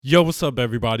Yo, what's up,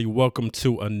 everybody? Welcome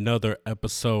to another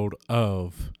episode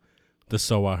of the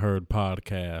So I Heard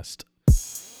podcast.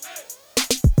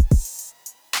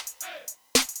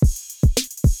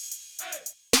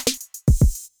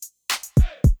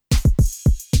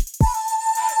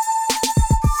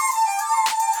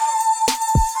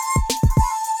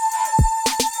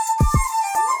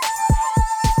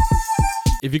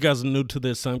 If you guys are new to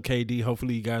this, I'm KD.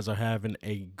 Hopefully, you guys are having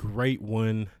a great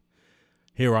one.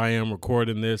 Here I am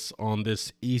recording this on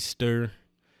this Easter.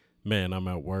 Man, I'm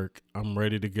at work. I'm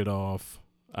ready to get off.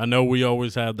 I know we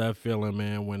always have that feeling,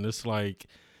 man, when it's like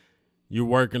you're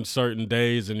working certain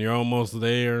days and you're almost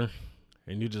there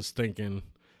and you're just thinking,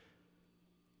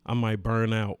 I might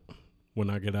burn out when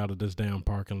I get out of this damn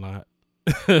parking lot.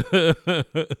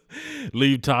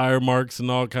 Leave tire marks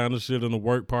and all kind of shit in the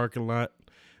work parking lot.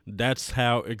 That's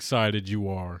how excited you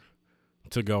are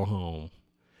to go home.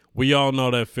 We all know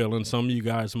that feeling. Some of you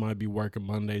guys might be working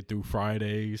Monday through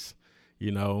Fridays.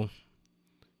 You know,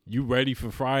 you ready for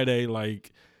Friday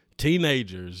like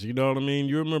teenagers. You know what I mean?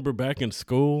 You remember back in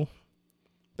school?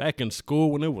 Back in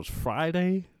school when it was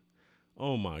Friday?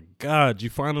 Oh my God, you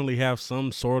finally have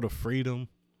some sort of freedom.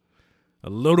 A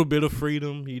little bit of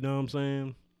freedom, you know what I'm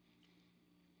saying?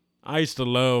 I used to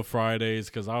love Fridays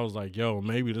because I was like, yo,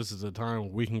 maybe this is a time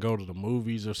where we can go to the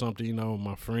movies or something, you know, with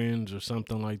my friends or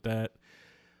something like that.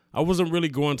 I wasn't really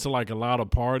going to like a lot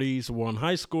of parties. Well, in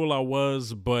high school I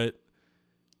was, but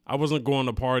I wasn't going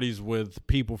to parties with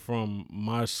people from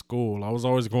my school. I was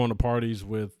always going to parties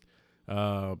with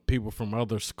people from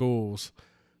other schools.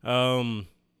 Um,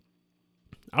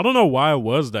 I don't know why it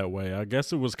was that way. I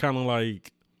guess it was kind of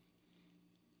like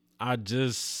I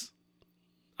just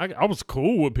I was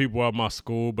cool with people at my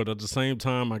school, but at the same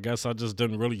time, I guess I just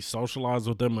didn't really socialize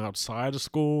with them outside of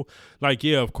school. Like,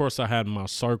 yeah, of course I had my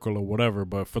circle or whatever,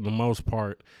 but for the most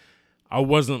part, I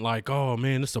wasn't like, oh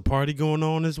man, it's a party going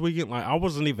on this weekend. Like, I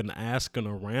wasn't even asking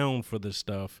around for this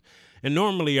stuff. And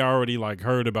normally I already like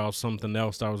heard about something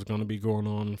else that was going to be going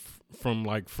on from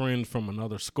like friends from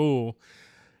another school.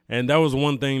 And that was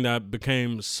one thing that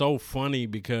became so funny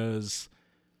because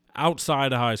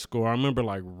outside of high school, I remember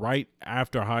like right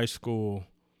after high school,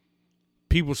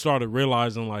 people started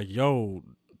realizing like, yo,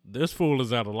 this fool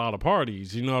is at a lot of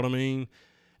parties. You know what I mean?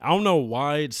 I don't know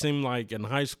why it seemed like in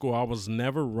high school I was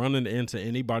never running into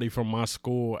anybody from my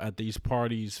school at these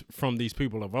parties from these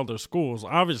people of other schools.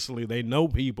 Obviously, they know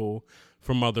people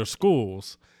from other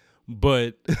schools,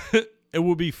 but it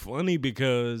would be funny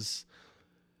because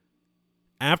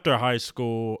after high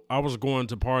school, I was going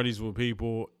to parties with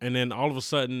people, and then all of a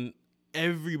sudden,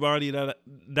 everybody that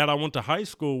I went to high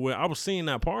school with, I was seeing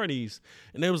at parties,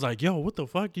 and they was like, "Yo, what the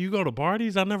fuck? You go to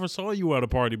parties? I never saw you at a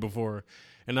party before."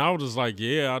 And I was just like,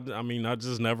 "Yeah, I mean, I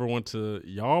just never went to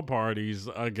y'all parties,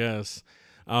 I guess."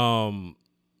 Um,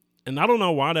 and I don't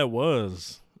know why that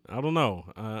was. I don't know.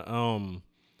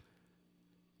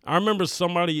 I remember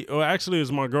somebody. Well, actually, it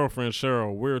was my girlfriend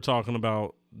Cheryl. We were talking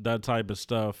about that type of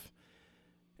stuff.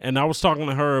 And I was talking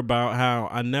to her about how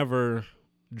I never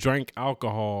drank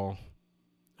alcohol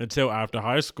until after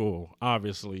high school,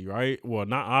 obviously, right? Well,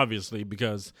 not obviously,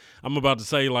 because I'm about to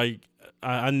say, like,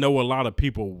 I know a lot of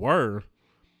people were.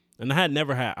 And I had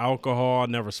never had alcohol, I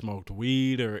never smoked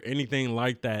weed or anything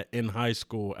like that in high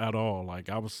school at all. Like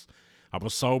I was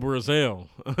sober as hell.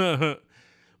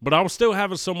 But I was still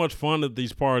having so much fun at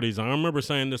these parties. I remember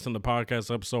saying this in the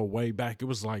podcast episode way back. It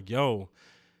was like, yo,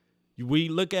 we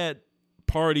look at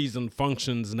parties and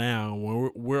functions now where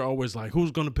we're always like,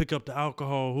 who's going to pick up the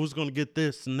alcohol? Who's going to get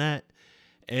this and that?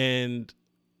 And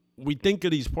we think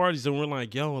of these parties and we're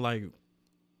like, yo, like,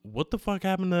 what the fuck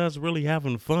happened to us really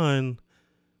having fun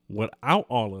without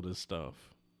all of this stuff?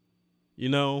 You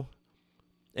know?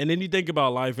 And then you think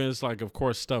about life and it's like, of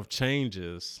course, stuff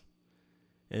changes.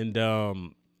 And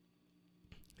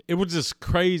it was just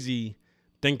crazy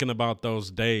thinking about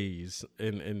those days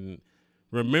and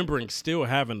remembering still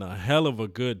having a hell of a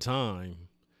good time,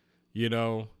 you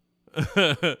know?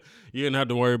 You didn't have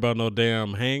to worry about no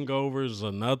damn hangovers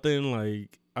or nothing.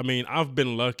 Like, I mean, I've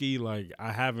been lucky. Like,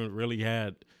 I haven't really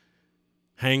had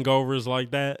hangovers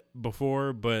like that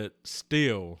before, but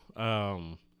still,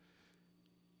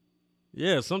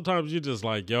 yeah, sometimes you're just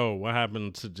like, yo, what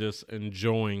happened to just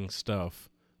enjoying stuff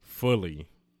fully?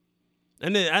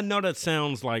 And then I know that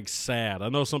sounds like sad. I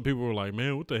know some people are like,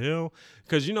 man, what the hell?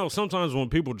 Because, you know, sometimes when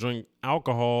people drink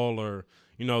alcohol or,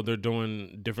 you know, they're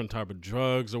doing different type of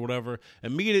drugs or whatever,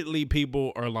 immediately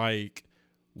people are like,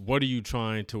 what are you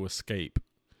trying to escape?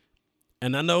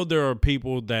 And I know there are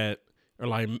people that are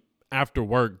like, after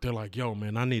work, they're like, yo,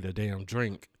 man, I need a damn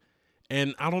drink.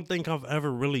 And I don't think I've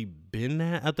ever really been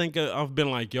that. I think I've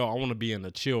been like, yo, I want to be in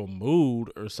a chill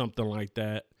mood or something like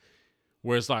that,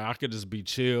 where it's like I could just be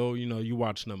chill. You know, you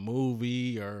watching a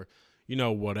movie or, you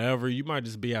know, whatever. You might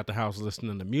just be at the house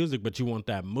listening to music, but you want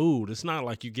that mood. It's not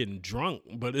like you getting drunk,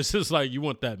 but it's just like you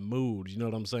want that mood. You know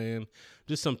what I'm saying?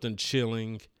 Just something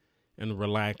chilling and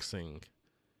relaxing.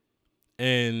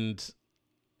 And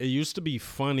it used to be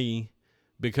funny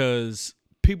because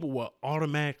people will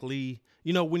automatically,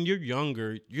 you know, when you're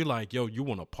younger, you're like, yo, you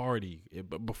want to party.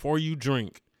 But before you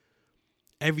drink,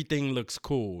 everything looks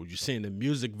cool. You're seeing the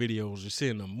music videos, you're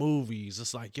seeing the movies.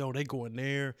 It's like, yo, they going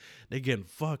there, they getting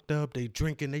fucked up, they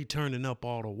drinking, they turning up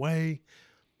all the way.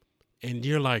 And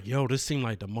you're like, yo, this seemed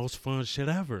like the most fun shit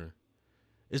ever.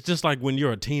 It's just like when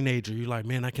you're a teenager, you're like,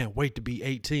 man, I can't wait to be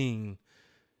 18.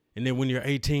 And then when you're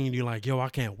 18, you're like, yo, I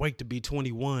can't wait to be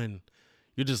 21.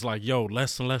 You're just like, yo,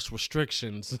 less and less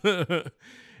restrictions.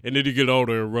 And then you get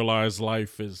older and realize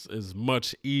life is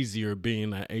much easier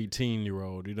being an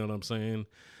 18-year-old. You know what I'm saying?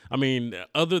 I mean,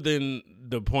 other than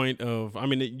the point of, I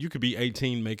mean, you could be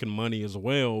 18 making money as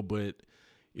well, but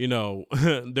you know,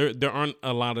 there aren't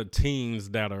a lot of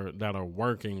teens that are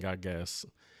working, I guess.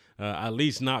 At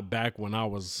least not back when I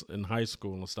was in high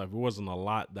school and stuff. It wasn't a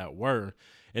lot that were.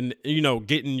 And, you know,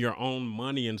 getting your own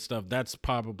money and stuff, that's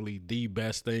probably the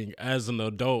best thing as an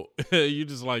adult. You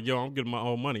just like, yo, I'm getting my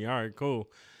own money. All right, cool.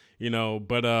 You know,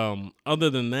 but other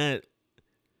than that,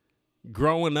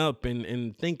 growing up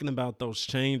and thinking about those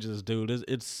changes, dude,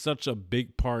 it's such a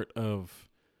big part of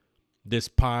this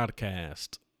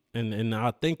podcast. And I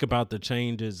think about the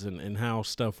changes and how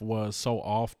stuff was so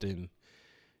often.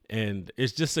 And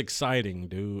it's just exciting,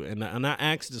 dude. And I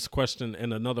asked this question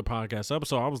in another podcast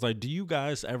episode. I was like, do you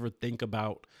guys ever think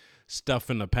about stuff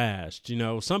in the past? You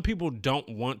know, some people don't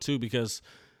want to because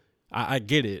I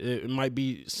get it. It might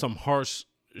be some harsh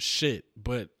shit,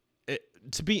 but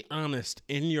to be honest,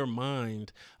 in your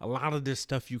mind, a lot of this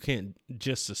stuff you can't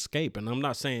just escape. And I'm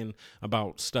not saying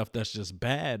about stuff that's just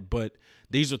bad, but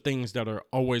these are things that are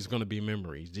always going to be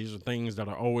memories. These are things that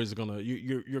are always going to,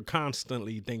 you're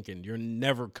constantly thinking. You're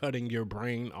never cutting your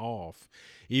brain off.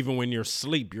 Even when you're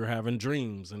asleep, you're having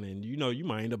dreams. And then, you know, you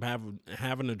might end up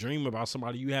having a dream about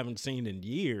somebody you haven't seen in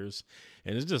years.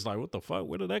 And it's just like, what the fuck?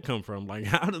 Where did that come from? Like,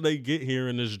 how did they get here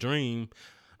in this dream?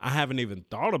 I haven't even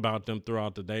thought about them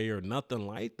throughout the day or nothing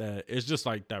like that. It's just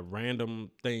like that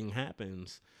random thing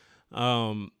happens.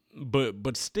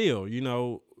 But still, you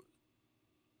know,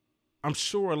 I'm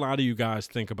sure a lot of you guys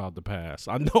think about the past.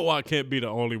 I know I can't be the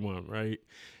only one, right?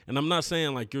 And I'm not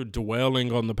saying like you're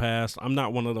dwelling on the past. I'm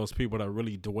not one of those people that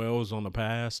really dwells on the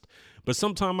past. But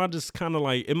sometimes I just kind of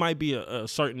like, it might be a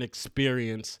certain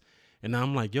experience and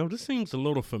I'm like, yo, this seems a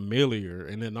little familiar.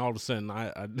 And then all of a sudden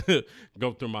I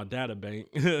go through my data bank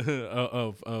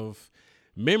of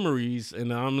memories.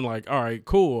 And I'm like, all right,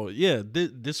 cool. Yeah,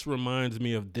 this reminds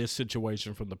me of this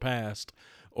situation from the past.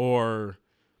 Or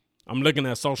I'm looking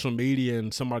at social media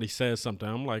and somebody says something.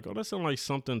 I'm like, oh, that sounds like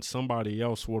something somebody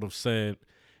else would have said.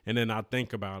 And then I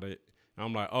think about it.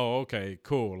 I'm like, oh, okay,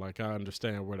 cool. Like I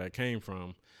understand where that came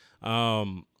from.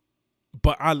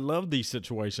 But I love these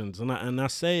situations, and I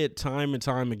say it time and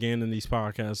time again in these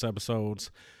podcast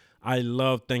episodes. I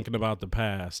love thinking about the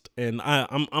past, and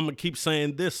I'm gonna keep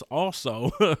saying this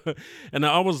also. And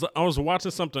I was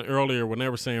watching something earlier when they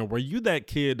were saying, "Were you that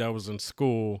kid that was in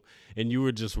school and you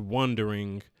were just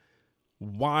wondering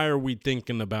why are we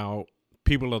thinking about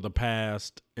people of the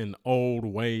past and old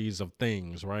ways of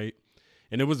things, right?"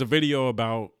 And it was a video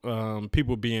about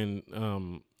people being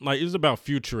like it was about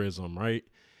futurism, right?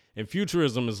 And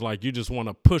futurism is like you just want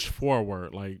to push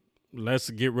forward. Like, let's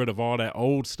get rid of all that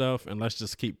old stuff and let's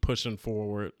just keep pushing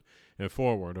forward and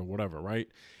forward or whatever, right?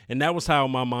 And that was how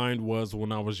my mind was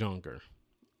when I was younger.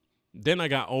 Then I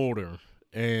got older,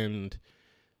 and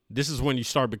this is when you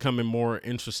start becoming more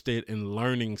interested in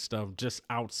learning stuff just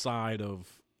outside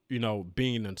of, you know,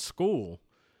 being in school.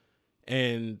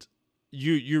 And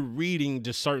you're reading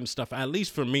just certain stuff, at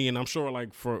least for me, and I'm sure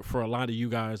like for a lot of you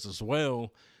guys as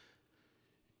well.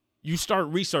 You start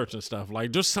researching stuff.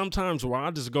 Like just sometimes where I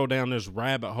just go down this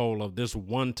rabbit hole of this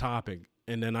one topic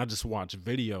and then I just watch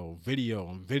video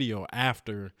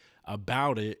after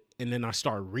about it. And then I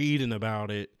start reading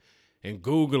about it and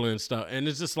Googling stuff. And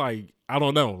it's just like, I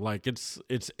don't know, like it's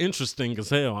interesting as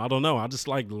hell. I don't know. I just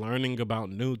like learning about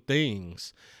new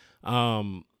things.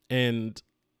 And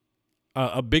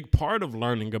a big part of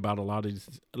learning about a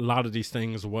lot of these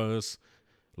things was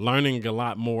learning a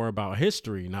lot more about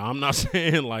history. Now, I'm not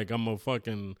saying like I'm a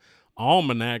fucking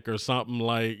almanac or something,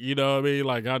 like, you know what I mean?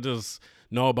 Like I just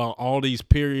know about all these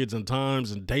periods and times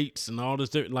and dates and all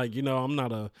this, like, you know, I'm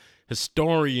not a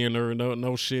historian or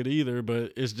no shit either,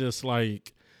 but it's just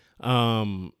like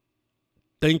um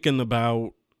thinking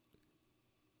about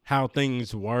how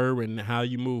things were and how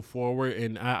you move forward.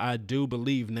 And I do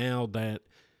believe now that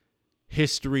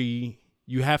history,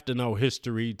 you have to know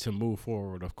history to move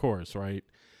forward, of course, right?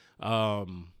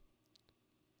 Um,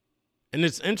 and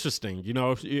it's interesting,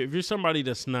 if you're somebody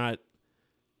that's not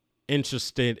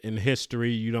interested in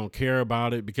history, you don't care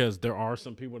about it, because there are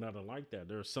some people that are like that.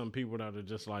 There are some people that are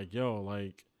just like, yo,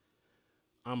 like,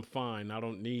 I'm fine. I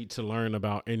don't need to learn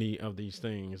about any of these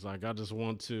things. Like, I just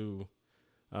want to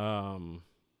um,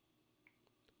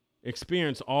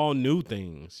 experience all new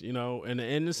things, and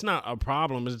it's not a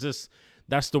problem. It's just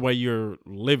that's the way you're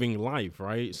living life,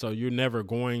 right? So you're never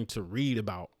going to read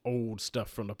about old stuff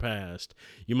from the past.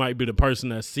 You might be the person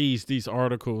that sees these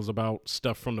articles about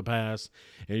stuff from the past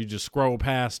and you just scroll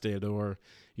past it, or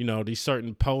these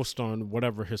certain posts on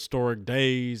whatever historic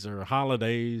days or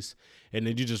holidays, and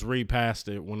then you just read past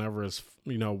it whenever it's,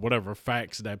 whatever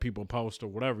facts that people post or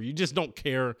whatever. You just don't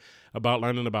care about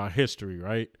learning about history,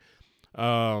 right?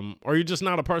 Or you're just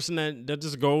not a person that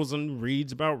just goes and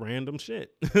reads about random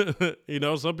shit.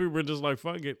 Some people are just like,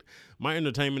 fuck it. My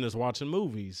entertainment is watching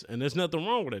movies, and there's nothing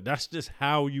wrong with it. That's just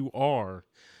how you are.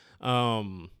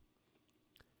 And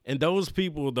those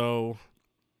people, though,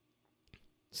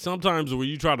 sometimes when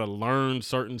you try to learn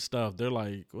certain stuff, they're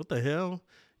like, what the hell?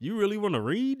 You really want to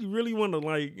read? You really want to,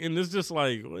 like, and it's just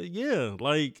like, well, yeah,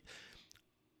 like,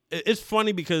 it's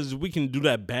funny because we can do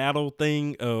that battle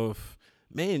thing of,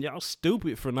 man, y'all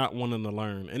stupid for not wanting to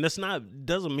learn. And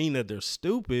doesn't mean that they're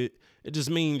stupid. It just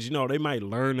means, they might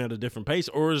learn at a different pace,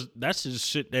 or that's just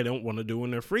shit they don't want to do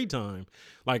in their free time.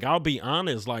 Like, I'll be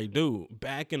honest, like, dude,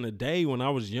 back in the day when I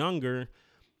was younger,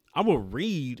 I would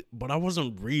read, but I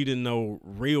wasn't reading no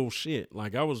real shit.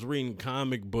 Like, I was reading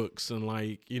comic books and,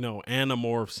 like,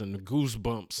 Animorphs and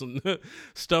Goosebumps and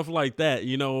stuff like that,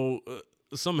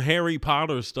 some Harry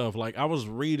Potter stuff. Like, I was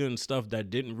reading stuff that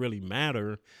didn't really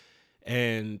matter.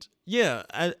 And yeah,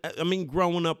 I mean,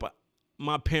 growing up,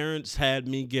 my parents had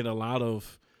me get a lot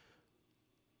of,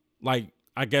 like,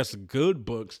 I guess, good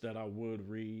books that I would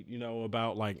read,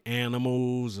 about like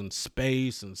animals and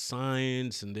space and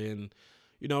science, and then,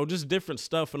 just different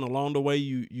stuff. And along the way,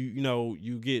 you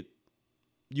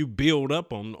build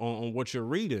up on what you're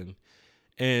reading.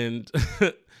 And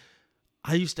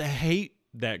I used to hate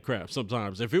that crap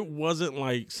sometimes. If it wasn't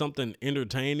like something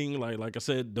entertaining, like I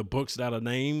said, the books that I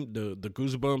named, the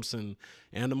Goosebumps and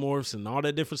Animorphs and all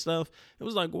that different stuff, it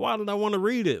was like, why did I want to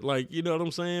read it? Like, you know what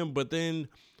I'm saying? But then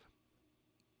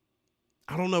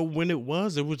I don't know when it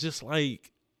was just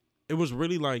like, it was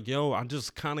really like, yo, I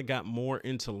just kind of got more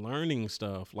into learning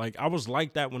stuff. Like, I was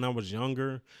like that when I was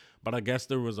younger, but I guess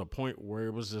there was a point where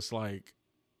it was just like,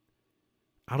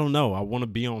 I don't know. I want to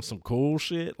be on some cool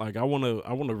shit. Like, I want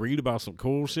to read about some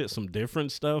cool shit, some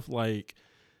different stuff. Like,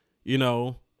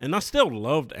 and I still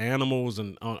loved animals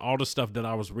and all the stuff that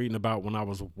I was reading about when I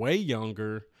was way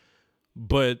younger.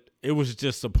 But it was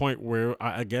just a point where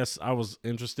I guess I was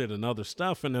interested in other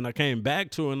stuff. And then I came back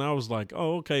to it and I was like,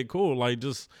 oh, okay, cool. Like,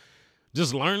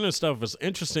 just learning stuff is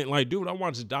interesting. Like, dude, I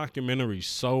watch documentaries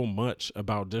so much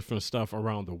about different stuff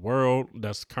around the world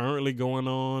that's currently going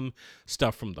on,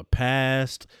 stuff from the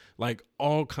past, like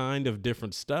all kind of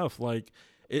different stuff. Like,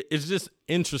 it's just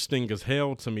interesting as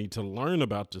hell to me to learn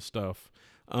about this stuff.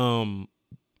 And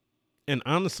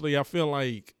honestly, I feel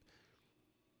like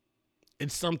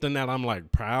it's something that I'm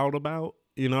like proud about.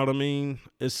 You know what I mean?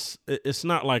 It's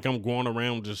not like I'm going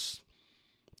around just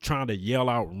trying to yell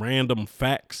out random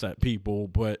facts at people,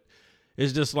 but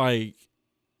it's just like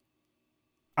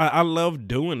I love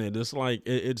doing it. It's like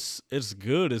it's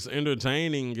good. It's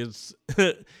entertaining. It's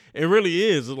it really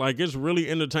is. Like, it's really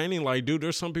entertaining. Like, dude,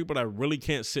 there's some people that really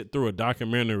can't sit through a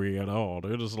documentary at all.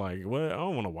 They're just like, well, I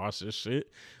don't want to watch this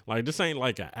shit. Like, this ain't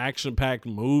like an action-packed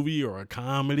movie or a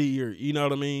comedy, or you know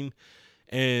what I mean?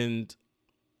 And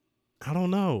I don't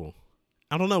know.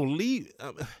 Leave.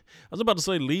 I was about to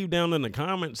say leave down in the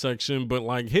comment section, but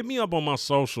like, hit me up on my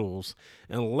socials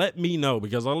and let me know,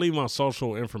 because I'll leave my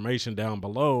social information down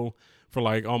below for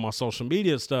like all my social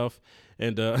media stuff,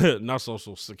 and not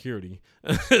social security.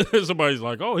 Somebody's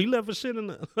like, oh, he left a shit in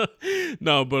the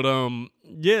no, but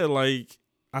yeah, like,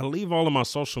 I leave all of my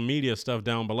social media stuff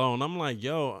down below, and I'm like,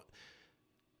 yo,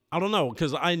 I don't know,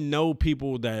 because I know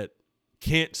people that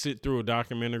can't sit through a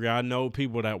documentary. I know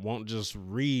people that won't just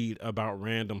read about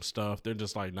random stuff. They're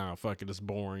just like, nah, fuck it, it's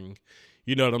boring.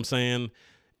 You know what I'm saying?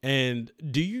 And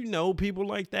do you know people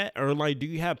like that? Or like, do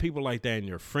you have people like that in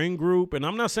your friend group? And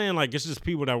I'm not saying like it's just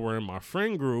people that were in my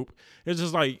friend group. It's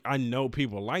just like I know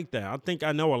people like that. I think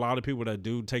I know a lot of people that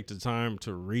do take the time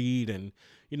to read and,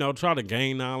 try to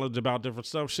gain knowledge about different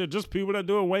stuff. Shit, just people that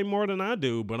do it way more than I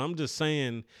do. But I'm just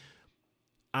saying,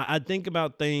 I think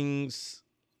about things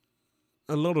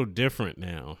a little different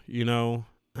now,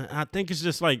 I think it's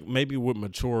just like maybe with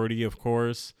maturity, of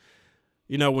course.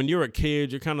 When you're a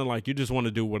kid, you're kind of like, you just want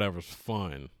to do whatever's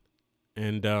fun.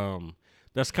 And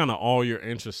that's kind of all you're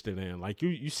interested in. Like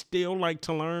you still like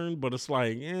to learn, but it's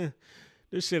like,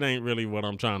 this shit ain't really what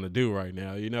I'm trying to do right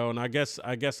now, And I guess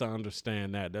I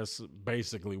understand that. That's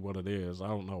basically what it is. I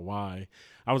don't know why.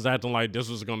 I was acting like this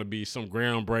was going to be some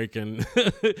groundbreaking,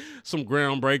 some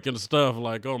groundbreaking stuff.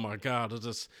 Like, oh my God, I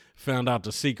just found out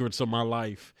the secrets of my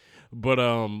life. But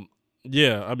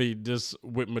yeah, I mean, just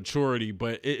with maturity,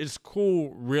 but it's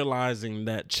cool realizing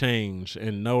that change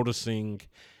and noticing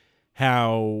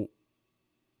how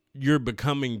you're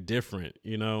becoming different,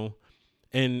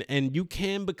 and you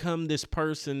can become this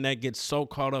person that gets so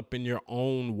caught up in your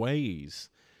own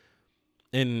ways.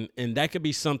 And that could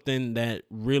be something that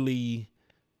really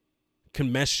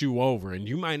can mess you over, and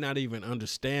you might not even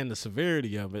understand the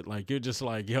severity of it. Like, you're just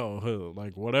like, yo,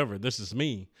 like, whatever, this is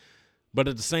me. But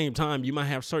at the same time, you might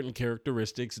have certain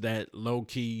characteristics that low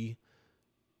key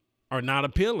are not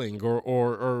appealing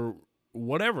or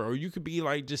whatever. Or you could be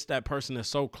like just that person that's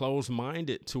so close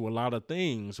minded to a lot of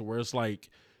things where it's like,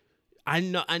 I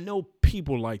know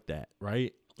people like that,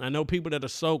 right? I know people that are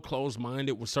so close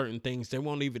minded with certain things, they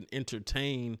won't even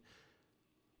entertain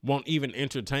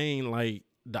like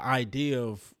the idea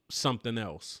of something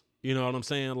else. You know what I'm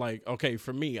saying? Like, okay,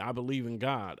 for me, I believe in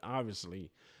God, obviously.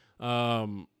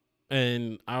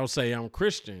 And I'll say I'm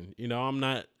Christian. I'm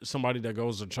not somebody that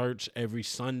goes to church every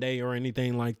Sunday or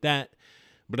anything like that.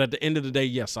 But at the end of the day,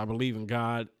 yes, I believe in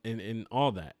God and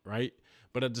all that, right?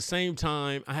 But at the same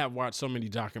time, I have watched so many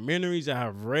documentaries. I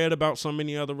have read about so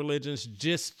many other religions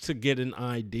just to get an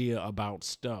idea about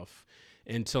stuff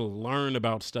and to learn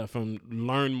about stuff and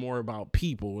learn more about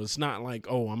people. It's not like,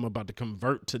 oh, I'm about to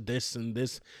convert to this and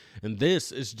this and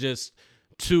this. It's just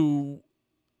to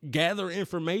gather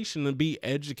information and be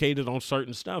educated on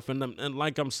certain stuff. And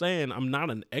like I'm saying, I'm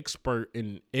not an expert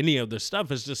in any of this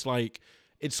stuff. It's just like,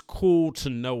 it's cool to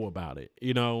know about it.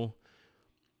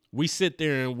 We sit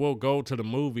there and we'll go to the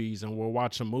movies and we'll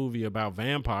watch a movie about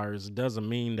vampires. It doesn't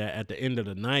mean that at the end of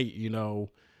the night,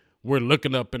 we're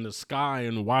looking up in the sky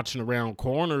and watching around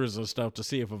corners and stuff to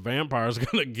see if a vampire is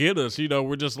going to get us.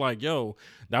 We're just like, yo,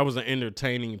 that was an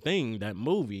entertaining thing, that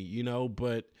movie,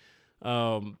 but,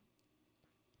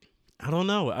 I don't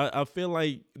know. I feel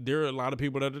like there are a lot of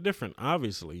people that are different,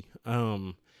 obviously.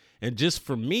 And just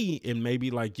for me, and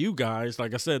maybe like you guys,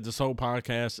 like I said, this whole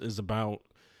podcast is about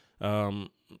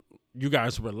you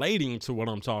guys relating to what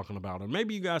I'm talking about. Or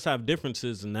maybe you guys have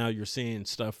differences and now you're seeing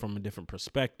stuff from a different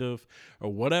perspective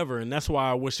or whatever. And that's why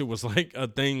I wish it was like a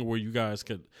thing where you guys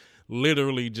could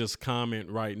literally just comment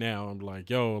right now. I'm like,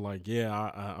 yo, like, yeah,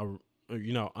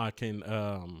 I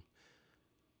can,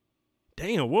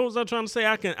 damn, what was I trying to say?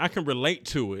 I can relate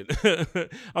to it. I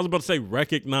was about to say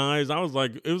recognize. I was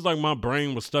like, it was like my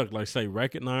brain was stuck. Like, say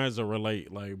recognize or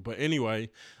relate. Like, but anyway,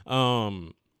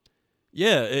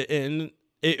 yeah, and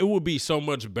it would be so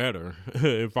much better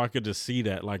if I could just see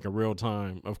that like in real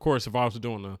time. Of course, if I was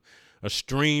doing a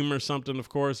stream or something, of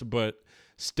course, but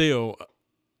still,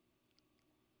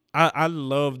 I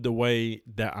love the way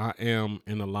that I am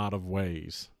in a lot of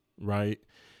ways, right?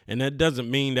 And that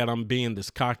doesn't mean that I'm being this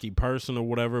cocky person or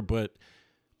whatever, but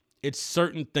it's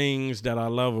certain things that I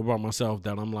love about myself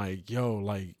that I'm like, yo,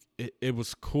 like it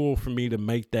was cool for me to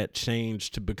make that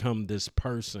change to become this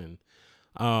person.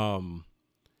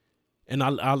 And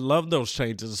I love those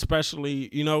changes, especially,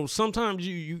 sometimes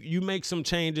you make some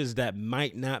changes that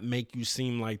might not make you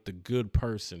seem like the good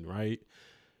person, right?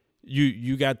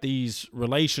 You got these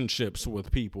relationships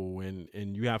with people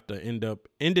and you have to end up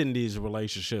ending these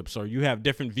relationships, or you have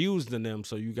different views than them.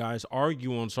 So you guys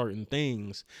argue on certain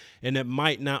things, and it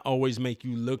might not always make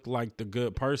you look like the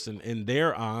good person in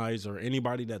their eyes or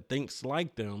anybody that thinks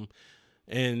like them.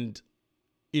 And,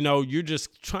 you're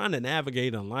just trying to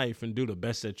navigate in life and do the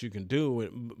best that you can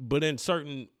do. But in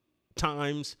certain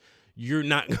times, you're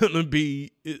not going to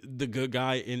be the good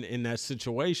guy in that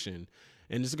situation.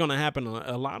 And it's going to happen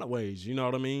a lot of ways. You know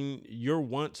what I mean? Your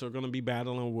wants are going to be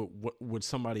battling with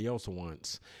somebody else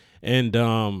wants.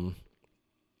 And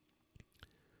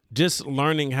just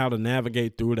learning how to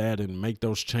navigate through that and make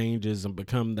those changes and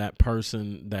become that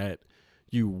person that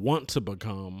you want to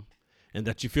become and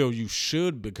that you feel you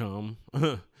should become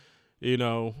You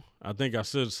know, I think I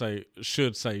should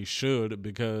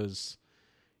because,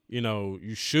 you know,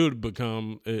 you should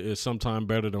become is sometime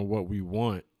better than what we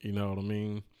want. You know what I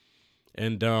mean?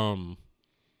 And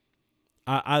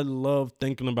I love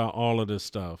thinking about all of this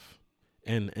stuff.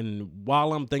 And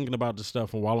while I'm thinking about this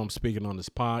stuff and while I'm speaking on this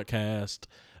podcast,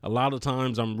 a lot of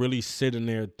times I'm really sitting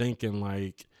there thinking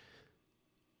like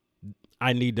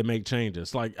I need to make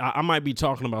changes. Like I might be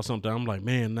talking about something. I'm like,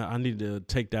 man, I need to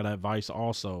take that advice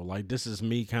also. Like this is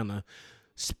me kind of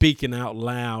speaking out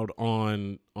loud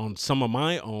on some of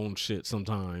my own shit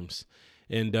sometimes.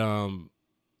 And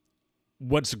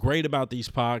what's great about these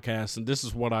podcasts, and this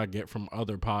is what I get from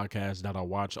other podcasts that I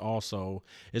watch also,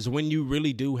 is when you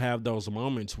really do have those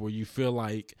moments where you feel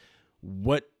like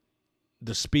what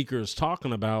the speaker is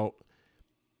talking about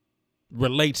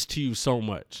relates to you so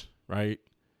much, right?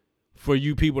 For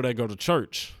you people that go to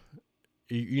church,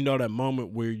 you know that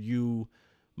moment where you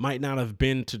might not have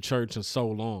been to church in so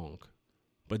long,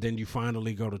 but then you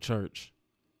finally go to church.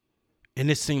 And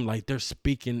it seemed like they're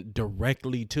speaking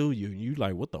directly to you. And you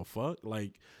like, what the fuck?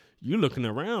 Like, you looking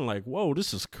around like, whoa,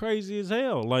 this is crazy as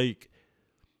hell. Like,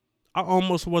 I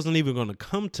almost wasn't even going to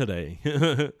come today.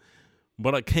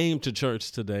 But I came to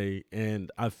church today,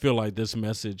 and I feel like this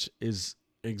message is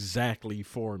exactly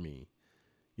for me.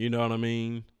 You know what I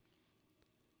mean?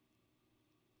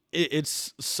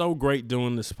 It's so great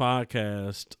doing this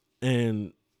podcast.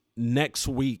 And next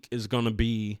week is going to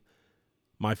be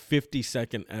my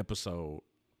 52nd episode.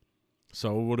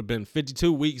 So it would have been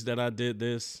 52 weeks that I did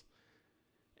this.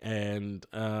 And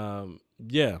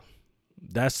yeah,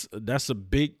 that's a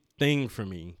big thing for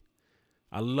me.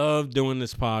 I love doing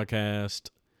this podcast.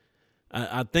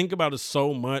 I think about it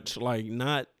so much, like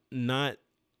not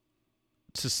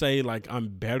to say like I'm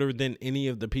better than any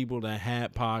of the people that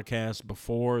had podcasts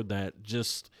before that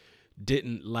just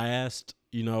didn't last.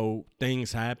 You know,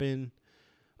 things happen.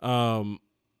 And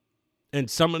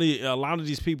a lot of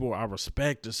these people I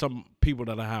respect are some people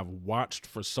that I have watched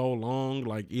for so long,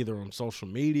 like either on social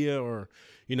media or,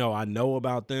 you know, I know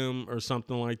about them or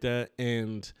something like that.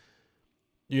 And,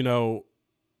 you know,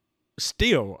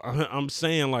 still, I'm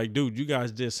saying like, dude, you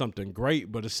guys did something great,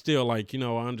 but it's still like, you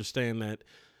know, I understand that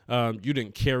you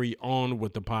didn't carry on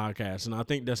with the podcast. And I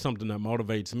think that's something that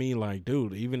motivates me. Like,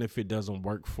 dude, even if it doesn't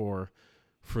work for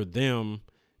them,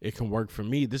 it can work for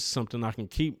me. This is something I can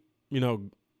keep, you know,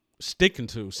 sticking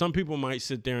to. Some people might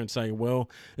sit there and say, well,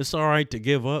 it's all right to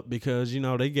give up because, you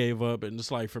know, they gave up. And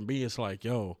it's like, for me, it's like,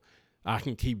 yo, I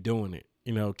can keep doing it,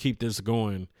 you know, keep this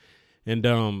going. And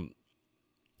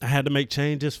I had to make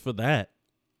changes for that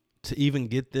to even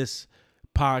get this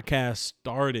podcast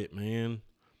started, man.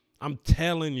 I'm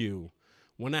telling you,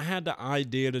 when I had the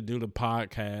idea to do the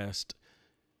podcast,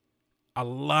 a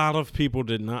lot of people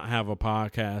did not have a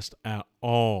podcast at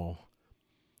all.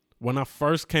 When I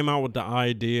first came out with the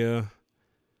idea,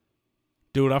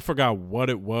 dude, I forgot what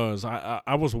it was.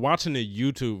 I was watching a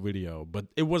YouTube video, but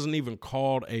it wasn't even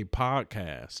called a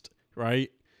podcast, right?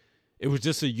 It was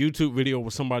just a YouTube video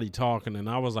with somebody talking, and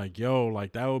I was like, yo,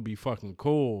 like, that would be fucking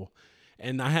cool.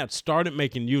 And I had started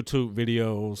making YouTube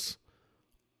videos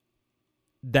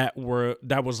that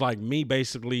was like me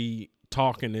basically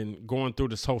talking and going through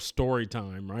this whole story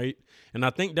time, right? And I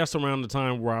think that's around the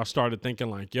time where I started thinking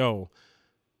like, yo,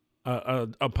 a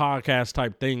podcast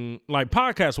type thing. Like,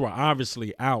 podcasts were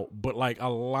obviously out, but like a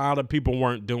lot of people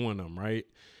weren't doing them, right?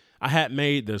 I had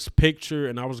made this picture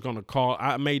and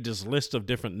I made this list of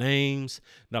different names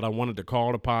that I wanted to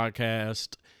call the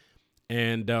podcast.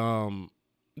 And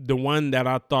the one that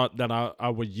I thought that I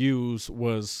would use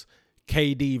was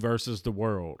KD versus the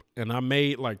world. And I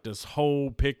made like this whole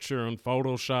picture in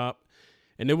Photoshop,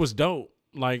 and it was dope.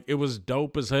 Like, it was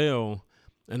dope as hell.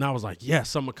 And I was like,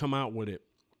 yes, I'm going to come out with it.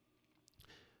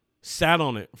 Sat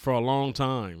on it for a long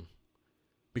time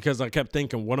because I kept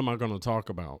thinking, what am I going to talk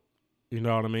about? You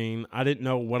know what I mean? I didn't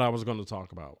know what I was going to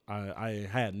talk about. I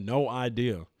had no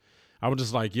idea. I was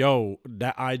just like, yo,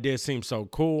 that idea seems so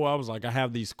cool. I was like, I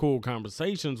have these cool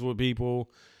conversations with people.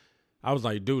 I was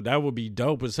like, dude, that would be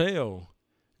dope as hell.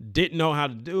 Didn't know how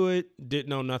to do it. Didn't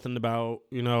know nothing about,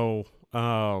 you know,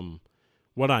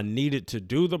 what I needed to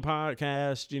do the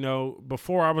podcast. You know,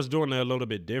 before I was doing it a little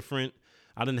bit different.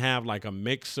 I didn't have like a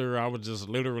mixer. I was just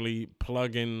literally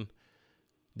plugging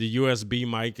the USB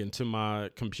mic into my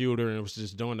computer and it was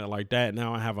just doing it like that.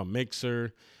 Now I have a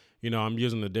mixer. You know, I'm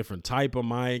using a different type of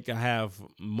mic. I have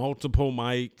multiple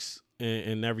mics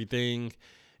and everything.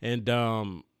 And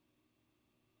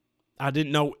I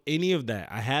didn't know any of that.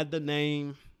 I had the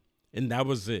name and that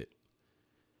was it.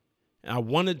 I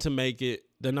wanted to make it.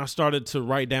 Then I started to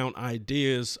write down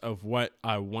ideas of what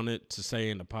I wanted to say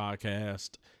in the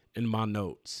podcast in my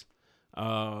notes.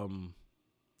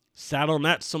 Sat on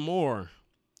that some more.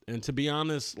 And to be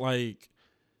honest, like,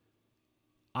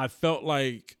 I felt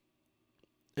like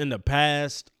in the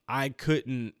past, I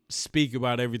couldn't speak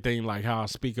about everything like how I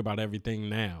speak about everything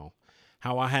now.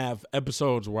 How I have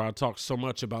episodes where I talk so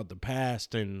much about the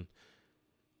past and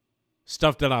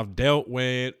stuff that I've dealt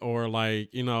with, or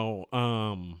like,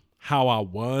 how I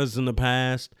was in the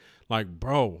past. Like,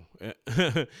 bro,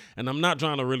 and I'm not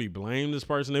trying to really blame this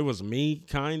person. It was me,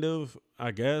 kind of,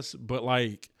 I guess. But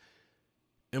like,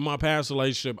 in my past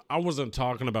relationship, I wasn't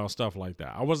talking about stuff like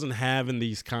that. I wasn't having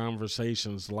these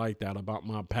conversations like that about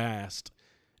my past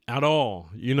at all.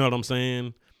 You know what I'm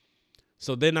saying?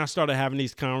 So then I started having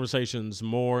these conversations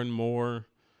more and more,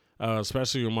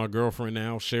 especially with my girlfriend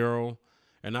now, Cheryl.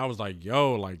 And I was like,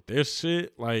 yo, like this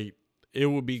shit, like it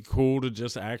would be cool to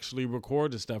just actually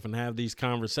record this stuff and have these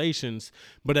conversations.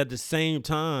 But at the same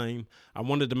time, I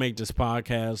wanted to make this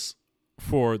podcast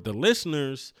for the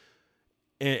listeners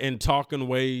and talk in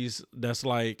ways that's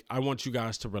like, I want you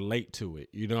guys to relate to it.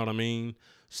 You know what I mean?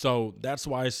 So that's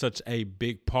why it's such a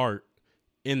big part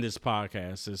in this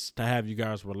podcast, is to have you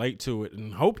guys relate to it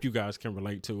and hope you guys can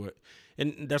relate to it.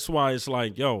 And that's why it's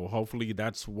like, yo, hopefully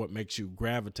that's what makes you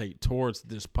gravitate towards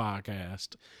this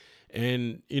podcast.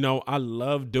 And, I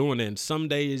love doing it. And some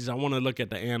days I want to look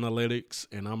at the analytics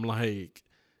and I'm like,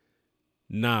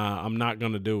 nah, I'm not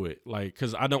going to do it. Like,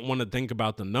 because I don't want to think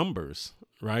about the numbers,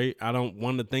 right? I don't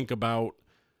want to think about,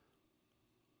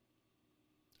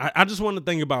 I just want to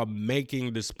think about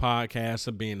making this podcast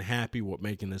and being happy with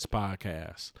making this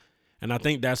podcast. And I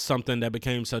think that's something that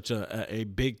became such a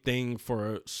big thing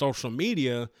for social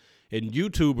media and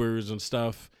YouTubers and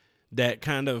stuff that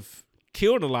kind of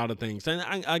killed a lot of things. And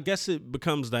I guess it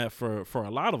becomes that for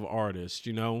a lot of artists,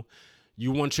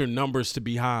 You want your numbers to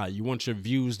be high. You want your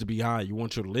views to be high. You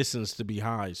want your listens to be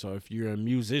high. So if you're a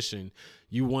musician,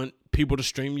 you want people to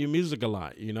stream your music a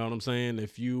lot. You know what I'm saying?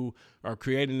 If you are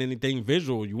creating anything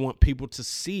visual, you want people to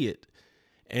see it.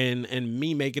 And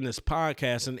me making this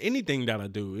podcast and anything that I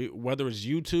do, whether it's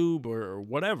YouTube or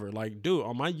whatever, like, dude,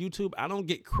 on my YouTube, I don't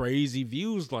get crazy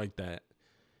views like that.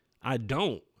 I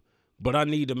don't. But I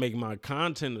need to make my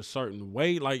content a certain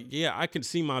way. Like, yeah, I can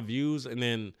see my views, and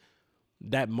then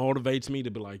that motivates me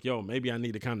to be like, yo, maybe I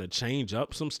need to kind of change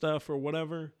up some stuff or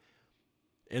whatever.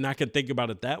 And I can think about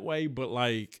it that way. But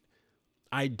like,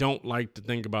 I don't like to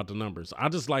think about the numbers. I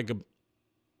just like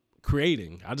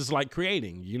creating. I just like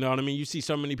creating. You know what I mean? You see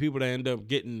so many people that end up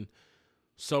getting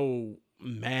so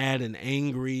mad and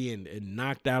angry and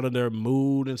knocked out of their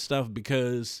mood and stuff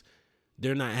because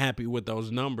they're not happy with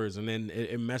those numbers. And then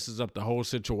it messes up the whole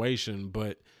situation.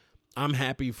 But I'm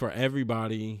happy for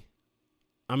everybody.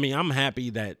 I mean, I'm happy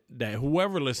that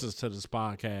whoever listens to this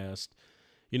podcast,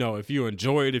 if you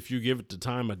enjoy it, if you give it the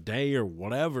time of day or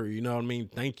whatever, you know what I mean?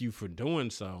 Thank you for doing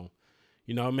so.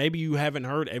 Maybe you haven't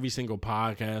heard every single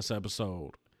podcast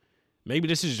episode. Maybe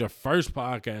this is your first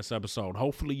podcast episode.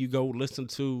 Hopefully you go listen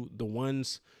to the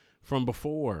ones from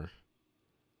before.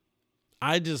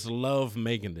 I just love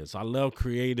making this. I love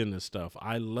creating this stuff.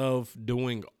 I love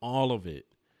doing all of it.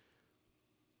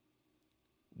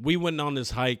 We went on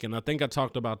this hike, and I think I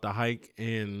talked about the hike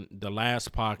in the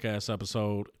last podcast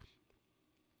episode,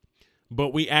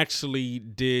 but we actually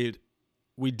did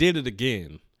it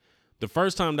again. The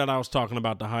first time that I was talking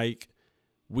about the hike,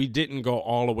 we didn't go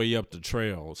all the way up the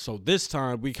trail. So this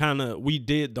time we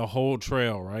did the whole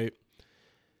trail, right?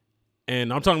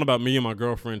 And I'm talking about me and my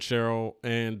girlfriend, Cheryl,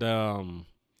 and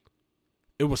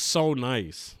it was so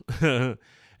nice. And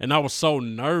I was so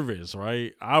nervous,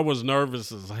 right? I was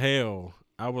nervous as hell.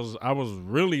 I was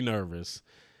really nervous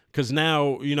because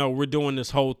now, we're doing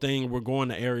this whole thing. We're going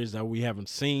to areas that we haven't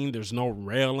seen. There's no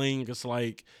railing. It's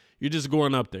like you're just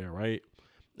going up there, right?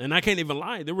 And I can't even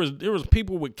lie. There was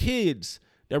people with kids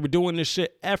that were doing this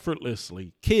shit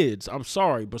effortlessly. Kids, I'm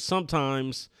sorry, but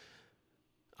sometimes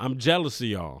I'm jealous of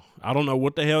y'all. I don't know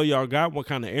what the hell y'all got, what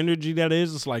kind of energy that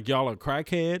is. It's like y'all are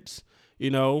crackheads,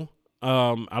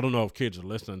 I don't know if kids are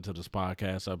listening to this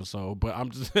podcast episode, but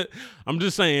I'm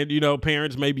just saying,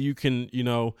 parents, maybe you can,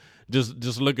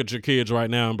 just look at your kids right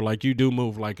now and be like, you do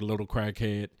move like a little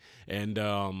crackhead. And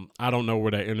I don't know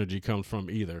where that energy comes from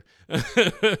either.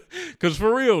 Because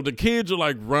for real, the kids are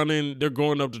like running. They're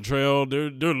going up the trail. They're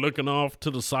looking off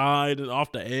to the side and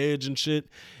off the edge and shit.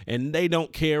 And they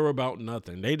don't care about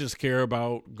nothing. They just care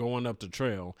about going up the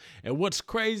trail. And what's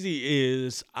crazy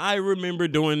is I remember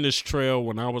doing this trail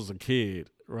when I was a kid,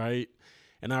 right?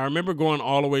 And I remember going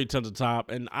all the way to the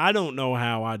top. And I don't know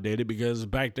how I did it because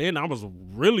back then I was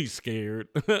really scared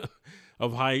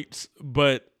of heights.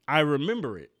 But I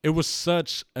remember it. It was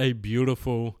such a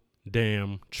beautiful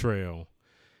damn trail.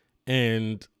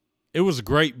 And it was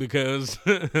great because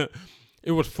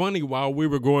it was funny while we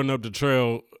were going up the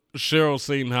trail. Cheryl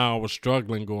seen how I was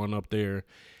struggling going up there,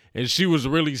 and she was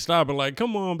really stopping, like,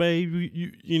 "Come on, babe,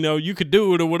 you know you could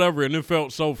do it or whatever." And it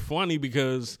felt so funny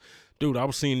because, dude, I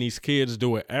was seeing these kids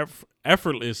do it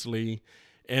effortlessly,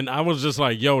 and I was just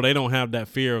like, "Yo, they don't have that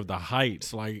fear of the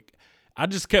heights." Like, I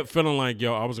just kept feeling like,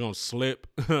 "Yo, I was gonna slip,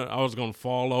 I was gonna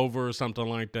fall over or something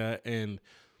like that," and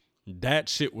that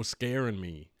shit was scaring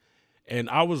me. And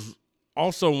I was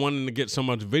also wanting to get so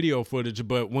much video footage,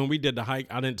 but when we did the hike,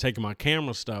 I didn't take my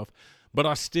camera stuff, but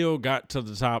I still got to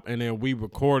the top, and then we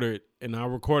recorded, and I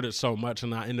recorded so much,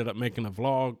 and I ended up making a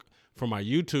vlog for my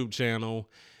YouTube channel.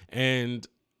 And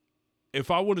if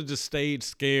I would have just stayed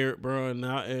scared, bro, and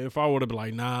if I would have been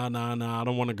like, nah, I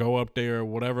don't want to go up there or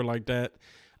whatever like that,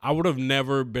 I would have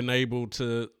never been able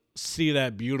to see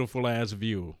that beautiful ass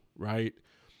view, right?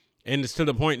 And it's to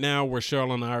the point now where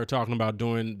Cheryl and I are talking about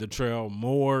doing the trail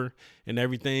more and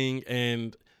everything.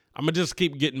 And I'm going to just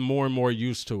keep getting more and more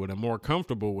used to it and more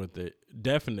comfortable with it,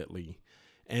 definitely.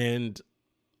 And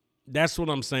that's what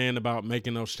I'm saying about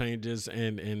making those changes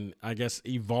and I guess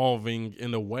evolving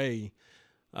in a way.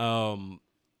 And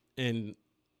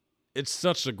it's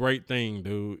such a great thing,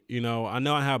 dude. You know, I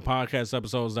know I have podcast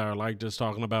episodes that are like this,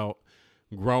 talking about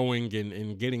growing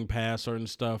and getting past certain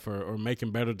stuff or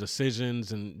making better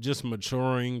decisions and just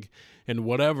maturing and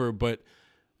whatever. But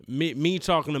me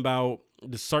talking about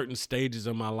the certain stages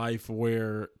of my life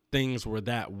where things were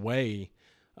that way,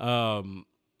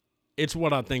 it's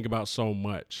what I think about so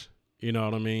much. You know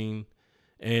what I mean?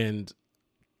 And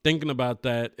thinking about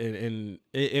that, and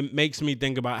it makes me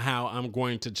think about how I'm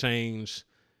going to change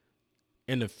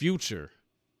in the future,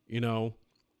 you know?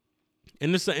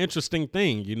 And it's an interesting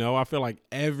thing, you know. I feel like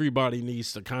everybody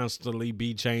needs to constantly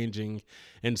be changing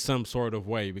in some sort of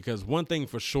way, because one thing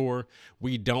for sure,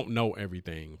 we don't know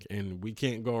everything, and we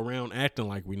can't go around acting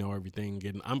like we know everything.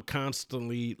 And I'm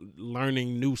constantly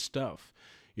learning new stuff,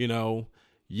 you know.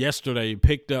 Yesterday,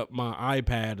 picked up my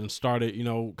iPad and started, you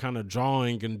know, kind of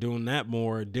drawing and doing that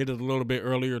more. Did it a little bit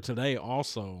earlier today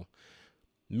also.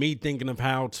 Me thinking of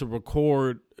how to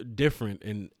record different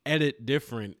and edit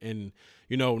different. And,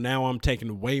 you know, now I'm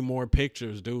taking way more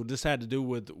pictures, dude. This had to do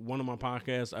with one of my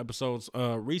podcast episodes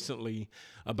recently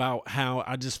about how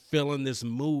I just feel in this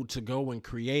mood to go and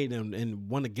create and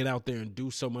want to get out there and do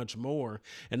so much more.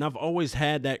 And I've always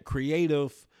had that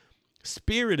creative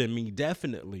spirit in me,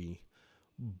 definitely.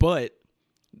 But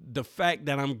the fact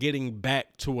that I'm getting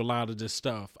back to a lot of this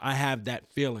stuff, I have that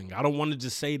feeling. I don't want to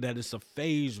just say that it's a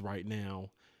phase right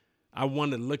now. I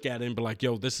want to look at it and be like,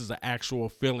 yo, this is an actual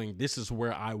feeling. This is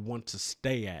where I want to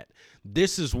stay at.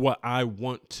 This is what I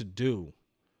want to do.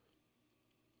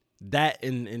 That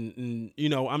and you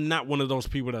know, I'm not one of those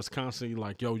people that's constantly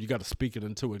like, yo, you got to speak it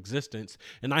into existence.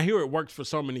 And I hear it works for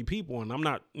so many people, and I'm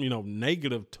not, you know,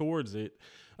 negative towards it.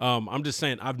 I'm just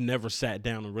saying I've never sat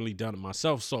down and really done it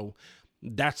myself. So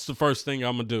that's the first thing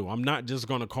I'm going to do. I'm not just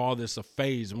going to call this a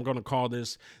phase. I'm going to call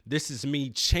this is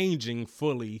me changing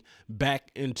fully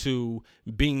back into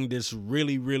being this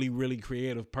really, really, really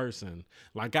creative person.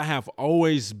 Like, I have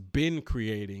always been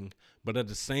creating, but at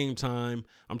the same time,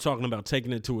 I'm talking about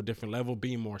taking it to a different level,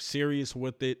 being more serious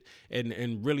with it,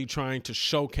 and really trying to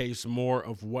showcase more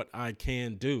of what I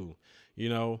can do, you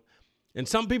know? And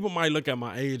some people might look at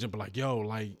my age and be like, yo,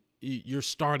 like, you're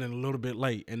starting a little bit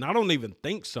late. And I don't even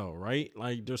think so, right?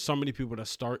 Like, there's so many people that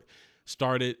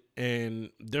started and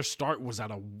their start was at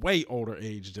a way older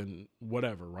age than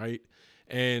whatever, right?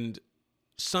 And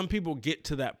some people get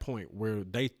to that point where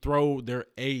they throw their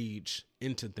age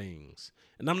into things.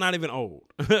 And I'm not even old.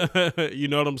 You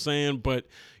know what I'm saying? But,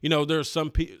 you know, there's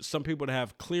some people that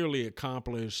have clearly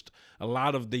accomplished a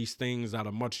lot of these things at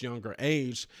a much younger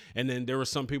age. And then there are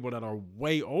some people that are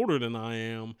way older than I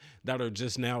am that are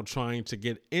just now trying to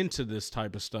get into this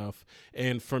type of stuff.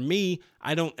 And for me,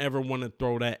 I don't ever want to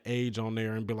throw that age on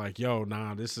there and be like, yo,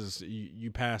 nah, this is, you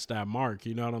passed that mark.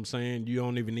 You know what I'm saying? You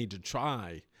don't even need to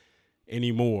try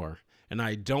anymore. And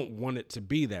I don't want it to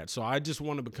be that. So I just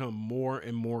want to become more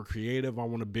and more creative. I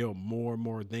want to build more and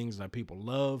more things that people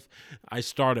love. I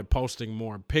started posting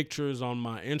more pictures on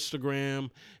my Instagram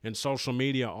and social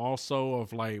media also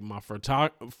of like my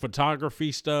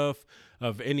photography stuff,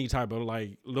 of any type of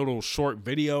like little short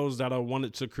videos that I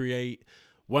wanted to create.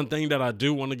 One thing that I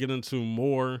do want to get into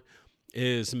more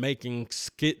is making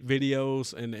skit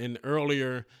videos. And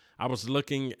earlier I was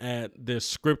looking at this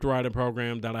script writing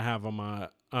program that I have on my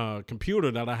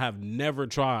computer that I have never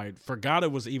tried. Forgot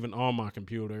it was even on my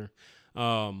computer.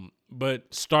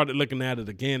 But started looking at it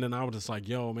again, and I was just like,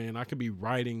 yo, man, I could be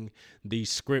writing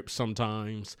these scripts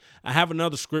sometimes. I have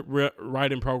another script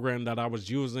writing program that I was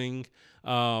using,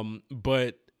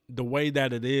 but the way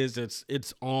that it is,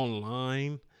 it's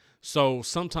online. So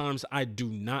sometimes I do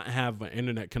not have an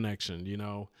internet connection, you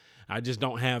know. I just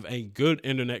don't have a good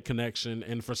internet connection.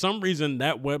 And for some reason,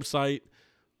 that website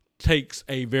takes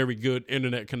a very good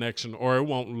internet connection or it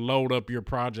won't load up your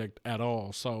project at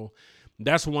all. So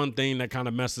that's one thing that kind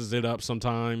of messes it up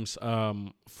sometimes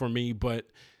for me. But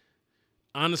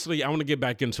honestly, I want to get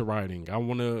back into writing. I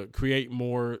want to create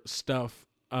more stuff.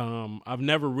 I've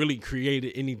never really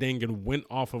created anything and went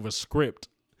off of a script.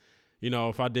 You know,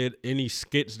 if I did any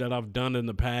skits that I've done in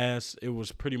the past, it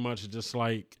was pretty much just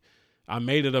like I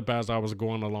made it up as I was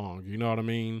going along. You know what I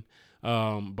mean?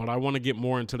 But I want to get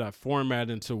more into that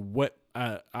format, into what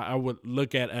I would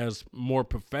look at as more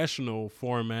professional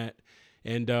format,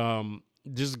 and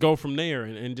just go from there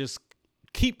and just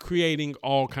keep creating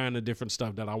all kind of different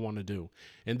stuff that I want to do.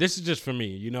 And this is just for me.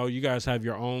 You know, you guys have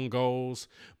your own goals,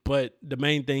 but the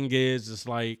main thing is, it's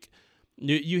like,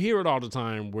 you hear it all the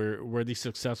time where these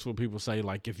successful people say,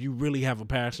 like, if you really have a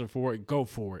passion for it, go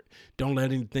for it. Don't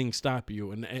let anything stop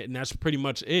you. And that's pretty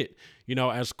much it. You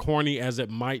know, as corny as it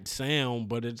might sound,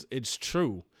 but it's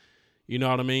true. You know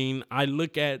what I mean? I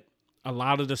look at a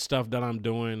lot of the stuff that I'm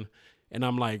doing and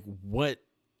I'm like, what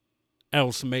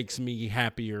else makes me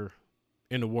happier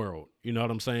in the world? You know what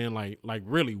I'm saying? Like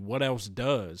really, what else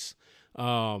does?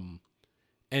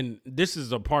 And this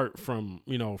is apart from,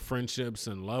 you know, friendships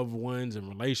and loved ones and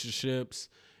relationships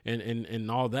and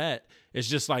all that. It's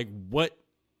just like, what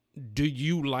do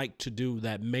you like to do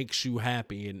that makes you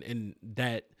happy and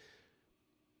that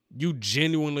you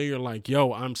genuinely are like,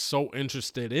 yo, I'm so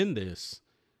interested in this.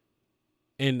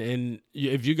 And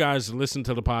if you guys listen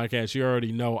to the podcast, you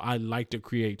already know I like to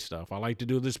create stuff. I like to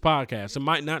do this podcast. It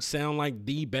might not sound like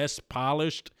the best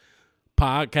polished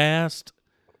podcast,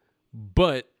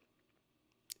 but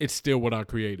it's still what I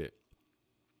created.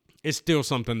 It's still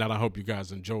something that I hope you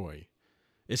guys enjoy.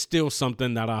 It's still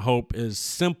something that I hope is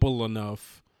simple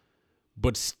enough,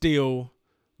 but still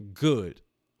good.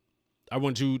 I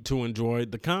want you to enjoy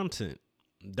the content.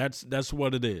 That's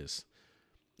what it is.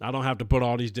 I don't have to put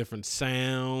all these different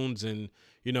sounds and,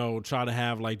 you know, try to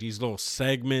have like these little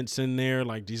segments in there,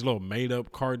 like these little made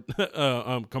up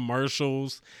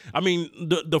commercials. I mean,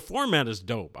 the format is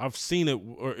dope. I've seen it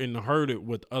and heard it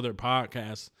with other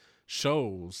podcast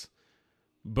shows,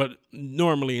 but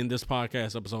normally in this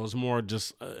podcast episode, it's more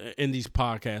just in these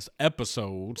podcast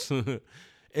episodes,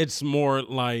 it's more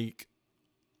like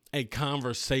a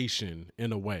conversation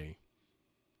in a way.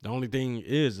 The only thing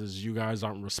is you guys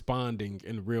aren't responding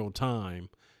in real time,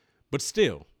 but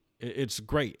still, it's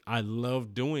great. I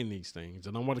love doing these things,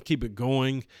 and I want to keep it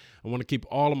going. I want to keep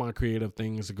all of my creative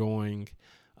things going.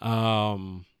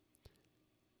 And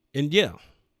yeah,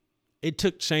 it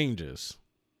took changes.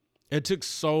 It took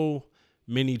so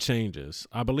many changes.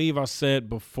 I believe I said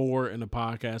before in the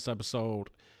podcast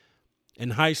episode, in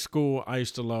high school, I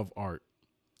used to love art.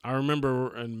 I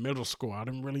remember in middle school, I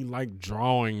didn't really like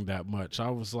drawing that much. I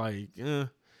was like, you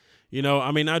know,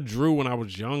 I mean, I drew when I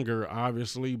was younger,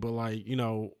 obviously, but like, you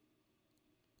know,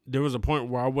 there was a point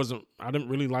where I didn't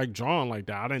really like drawing like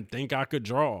that. I didn't think I could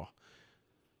draw.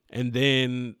 And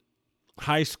then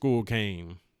high school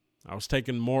came. I was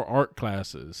taking more art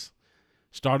classes,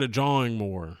 started drawing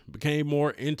more, became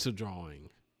more into drawing,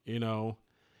 you know,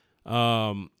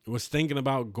 was thinking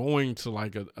about going to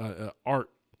like a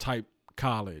art type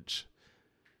college.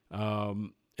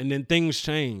 And then things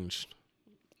changed.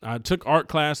 I took art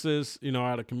classes, you know,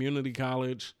 at a community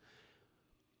college.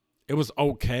 It was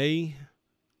okay,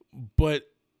 but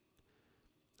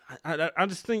I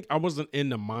just think I wasn't in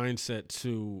the mindset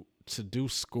to do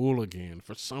school again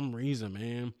for some reason,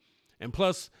 man. And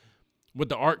plus, with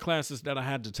the art classes that I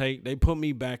had to take, they put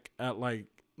me back at like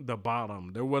the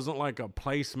bottom. There wasn't like a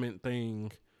placement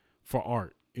thing for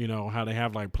art. You know, how they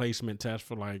have like placement tests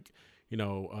for like, you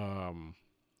know,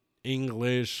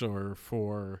 English or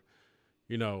for,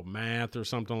 you know, math or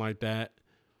something like that.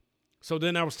 So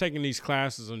then I was taking these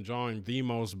classes and drawing the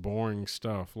most boring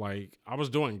stuff. Like, I was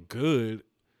doing good,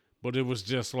 but it was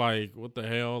just like, what the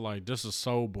hell? Like, this is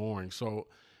so boring. So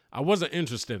I wasn't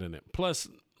interested in it. Plus,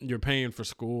 you're paying for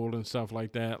school and stuff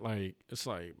like that. Like, it's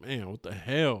like, man, what the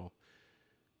hell?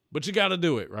 But you got to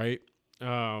do it, right?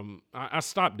 I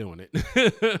stopped doing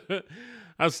it.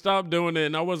 I stopped doing it,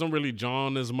 and I wasn't really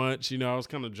drawing as much. You know, I was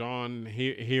kind of drawing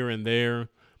here and there.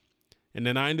 And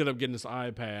then I ended up getting this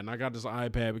iPad, and I got this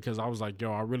iPad because I was like,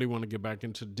 yo, I really want to get back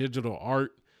into digital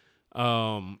art.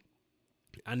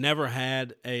 I never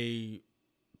had a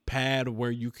pad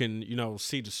where you can,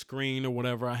 see the screen or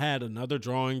whatever. I had another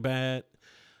drawing pad.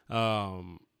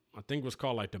 I think it was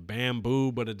called like the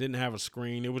Bamboo, but it didn't have a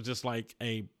screen. It was just like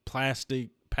a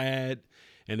plastic pad,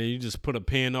 and then you just put a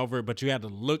pen over it, but you had to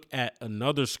look at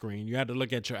another screen. You had to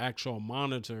look at your actual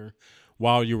monitor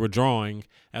while you were drawing,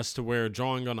 as to where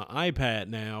drawing on an iPad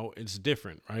now, it's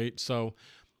different, right? So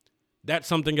that's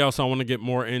something else I want to get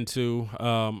more into.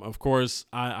 Of course,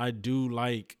 I do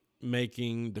like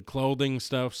making the clothing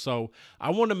stuff. So I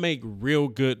want to make real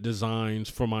good designs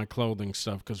for my clothing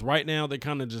stuff, because right now they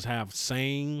kind of just have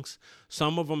sayings.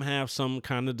 Some of them have some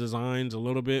kind of designs a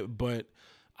little bit, but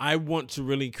I want to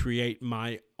really create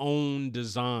my own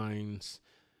designs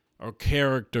or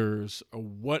characters or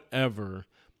whatever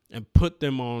and put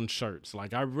them on shirts.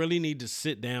 Like, I really need to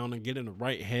sit down and get in the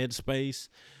right headspace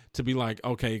to be like,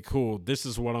 okay, cool, this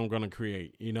is what I'm going to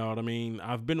create. You know what I mean?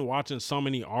 I've been watching so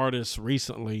many artists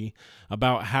recently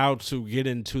about how to get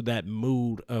into that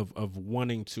mood of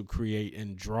wanting to create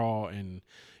and draw and,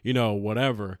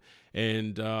 whatever.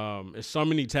 And there's so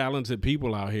many talented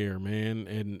people out here,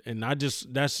 man. And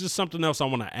that's just something else I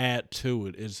want to add to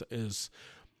it is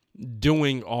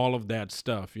doing all of that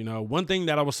stuff. One thing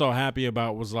that I was so happy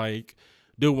about was like,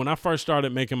 dude, when I first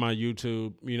started making my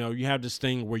YouTube, you have this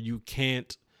thing where you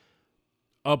can't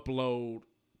upload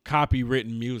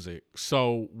copywritten music.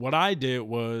 So what I did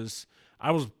was I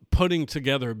was putting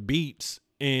together beats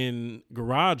in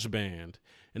GarageBand,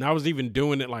 and I was even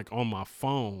doing it like on my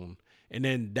phone. And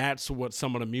then that's what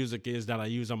some of the music is that I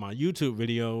use on my YouTube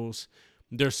videos.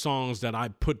 There's songs that I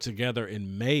put together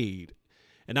and made.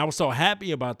 And I was so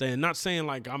happy about that. And not saying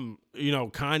like I'm,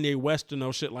 Kanye West or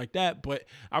no shit like that, but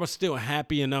I was still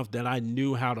happy enough that I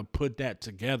knew how to put that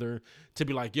together to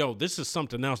be like, yo, this is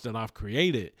something else that I've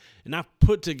created. And I've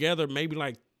put together maybe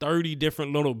like 30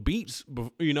 different little beats,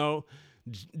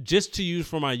 just to use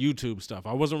for my YouTube stuff.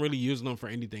 I wasn't really using them for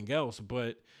anything else,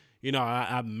 but,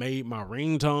 I made my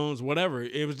ringtones, whatever.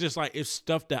 It was just like, it's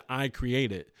stuff that I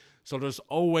created. So there's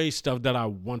always stuff that I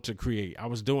want to create. I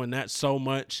was doing that so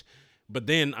much. But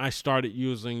then I started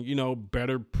using,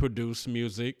 better produced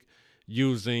music,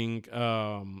 using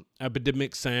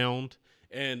Epidemic Sound,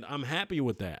 and I'm happy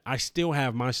with that. I still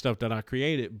have my stuff that I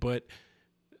created, but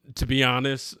to be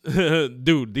honest,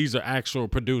 dude, these are actual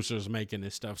producers making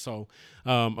this stuff. So,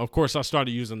 of course, I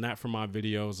started using that for my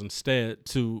videos instead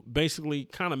to basically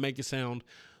kind of make it sound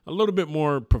a little bit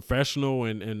more professional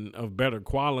and of better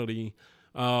quality.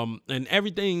 And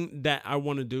everything that I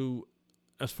want to do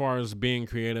as far as being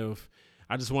creative,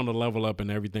 I just want to level up in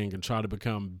everything and try to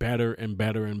become better and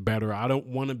better and better. I don't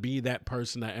want to be that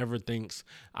person that ever thinks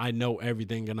I know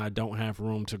everything and I don't have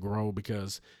room to grow,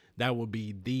 because that would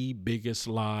be the biggest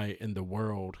lie in the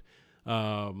world.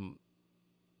 I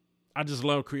just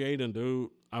love creating, dude.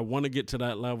 I want to get to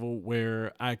that level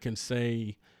where I can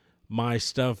say my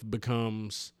stuff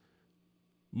becomes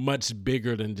much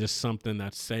bigger than just something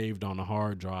that's saved on a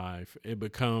hard drive. It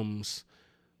becomes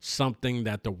something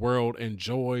that the world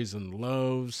enjoys and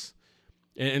loves.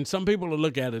 And some people will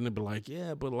look at it and be like,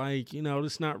 yeah, but like,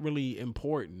 it's not really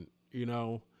important,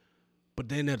 But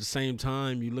then at the same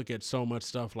time, you look at so much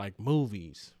stuff like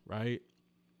movies, right?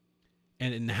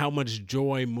 And how much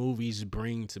joy movies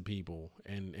bring to people,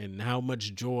 and how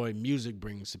much joy music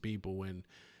brings to people, and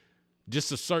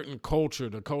just a certain culture,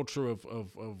 the culture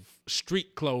of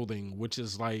street clothing, which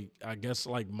is like, I guess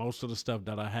like most of the stuff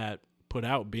that I had put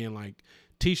out being like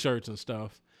T-shirts and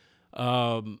stuff.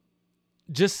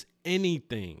 Just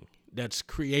anything that's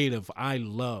creative, I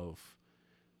love.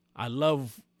 I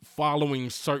love following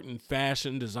certain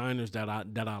fashion designers that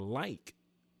I like,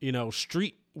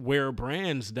 streetwear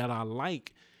brands that I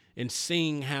like, and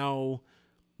seeing how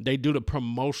they do the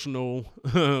promotional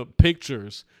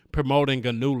pictures promoting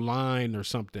a new line or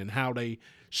something, how they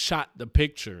shot the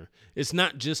picture. It's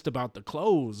not just about the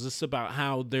clothes. It's about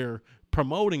how they're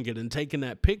promoting it and taking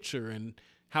that picture and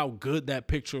how good that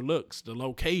picture looks, the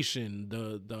location,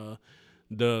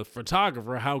 the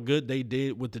photographer, how good they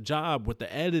did with the job, with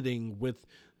the editing, with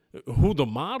who the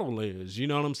model is. You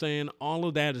know what I'm saying? All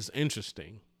of that is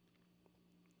interesting.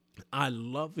 I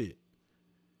love it.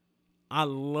 I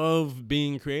love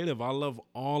being creative. I love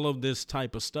all of this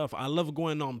type of stuff. I love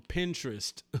going on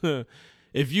Pinterest.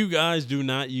 If you guys do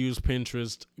not use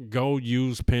Pinterest, go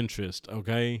use Pinterest,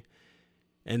 okay?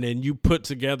 And then you put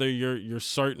together your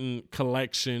certain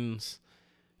collections.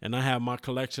 And I have my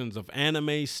collections of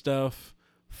anime stuff,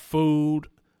 food,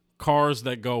 cars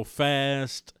that go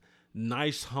fast,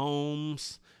 nice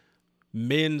homes,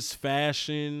 men's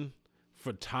fashion,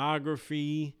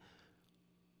 photography,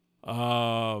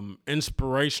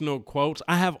 inspirational quotes.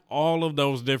 I have all of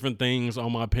those different things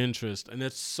on my Pinterest, and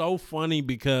it's so funny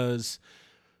because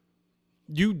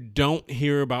you don't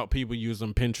hear about people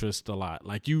using Pinterest a lot.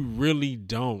 Like, you really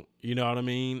don't. You know what I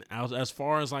mean? As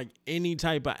far as like any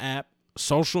type of app,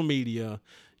 social media,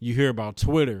 you hear about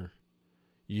Twitter,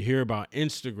 you hear about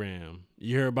Instagram,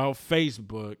 you hear about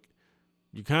Facebook,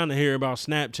 you kind of hear about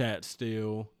Snapchat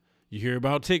still, you hear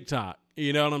about TikTok.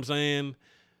 You know what I'm saying?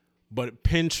 But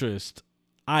Pinterest,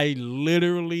 I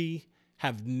literally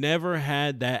have never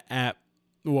had that app.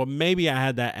 Well, maybe I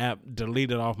had that app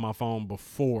deleted off my phone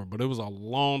before, but it was a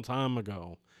long time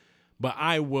ago. But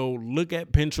I will look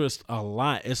at Pinterest a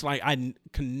lot. It's like I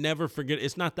can never forget.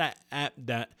 It's not that app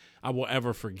that I will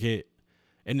ever forget.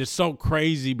 And it's so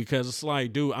crazy because it's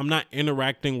like, dude, I'm not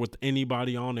interacting with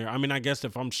anybody on there. I mean, I guess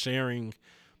if I'm sharing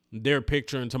their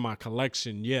picture into my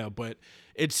collection, yeah, but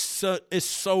it's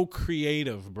so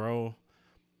creative, bro.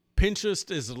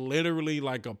 Pinterest is literally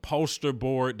like a poster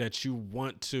board that you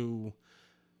want to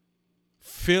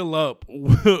fill up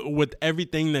with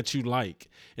everything that you like.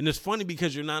 And it's funny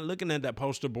because you're not looking at that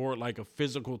poster board like a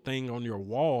physical thing on your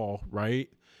wall, right?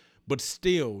 But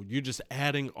still, you're just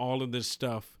adding all of this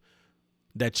stuff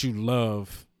that you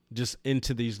love just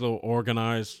into these little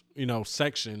organized,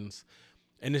 sections.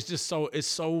 And it's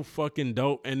so fucking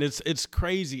dope. And it's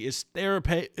crazy. It's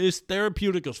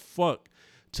therapeutic as fuck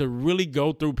to really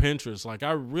go through Pinterest. Like,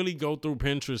 I really go through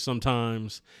Pinterest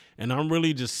sometimes, and I'm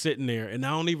really just sitting there, and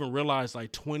I don't even realize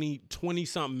like 20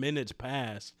 something minutes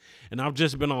passed, and I've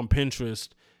just been on Pinterest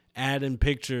adding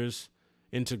pictures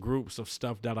into groups of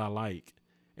stuff that I like.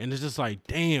 And it's just like,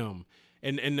 damn.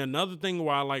 And another thing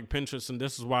why I like Pinterest, and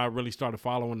this is why I really started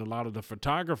following a lot of the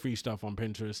photography stuff on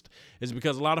Pinterest, is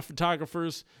because a lot of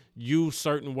photographers use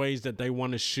certain ways that they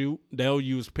want to shoot. They'll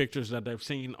use pictures that they've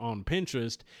seen on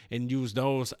Pinterest and use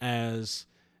those as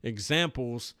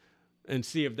examples and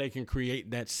see if they can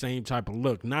create that same type of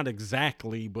look. Not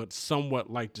exactly, but somewhat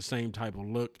like the same type of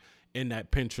look in that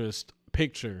Pinterest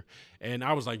picture. And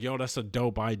I was like, yo, that's a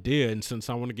dope idea. And since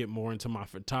I want to get more into my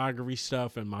photography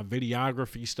stuff and my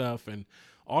videography stuff and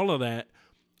all of that,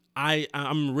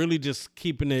 I'm really just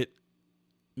keeping it,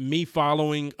 me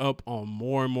following up on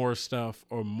more and more stuff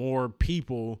or more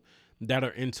people that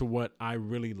are into what I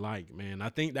really like, man. I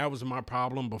think that was my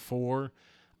problem before.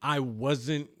 I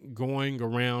wasn't going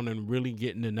around and really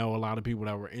getting to know a lot of people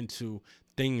that were into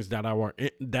things that I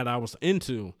was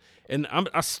into, and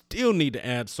I still need to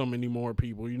add so many more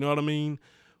people. You know what I mean?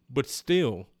 But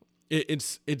still,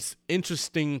 it's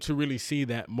interesting to really see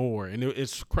that more, and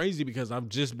it's crazy because I've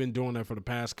just been doing that for the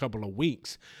past couple of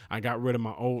weeks. I got rid of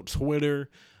my old Twitter.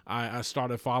 I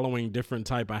started following different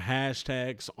type of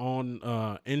hashtags on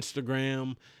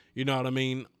Instagram. You know what I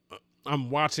mean? I'm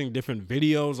watching different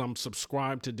videos. I'm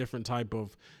subscribed to different type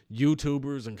of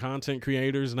YouTubers and content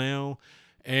creators now.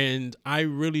 And I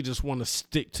really just want to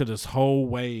stick to this whole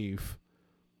wave.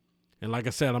 And like I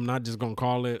said, I'm not just going to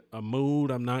call it a mood.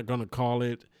 I'm not going to call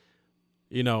it,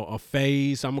 a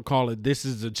phase. I'm going to call it, this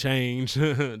is a change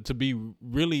to be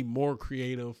really more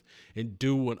creative and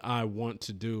do what I want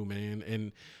to do, man.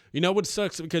 And what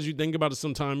sucks, because you think about it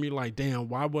sometime, you're like, damn,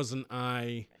 why wasn't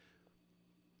I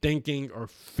thinking or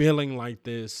feeling like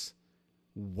this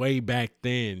way back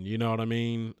then? You know what I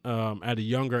mean? At a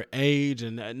younger age,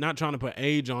 and not trying to put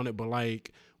age on it, but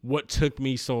like, what took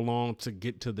me so long to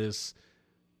get to this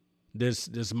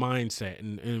mindset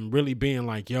and really being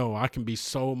like, yo, I can be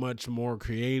so much more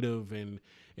creative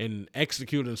and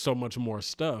executing so much more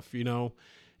stuff,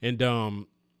 and I'm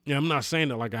not saying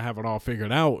that like I have it all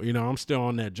figured out, I'm still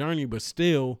on that journey, but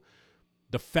still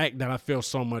the fact that I feel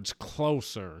so much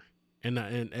closer and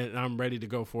I'm ready to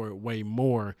go for it way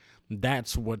more,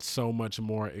 that's what's so much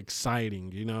more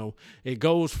exciting. It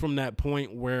goes from that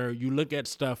point where you look at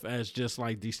stuff as just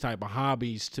like these type of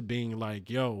hobbies to being like,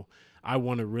 yo, I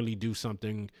want to really do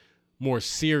something more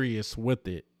serious with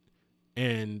it.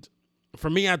 And for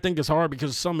me, I think it's hard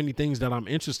because so many things that I'm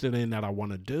interested in that I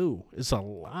want to do. It's a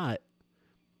lot.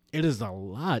 It is a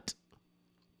lot.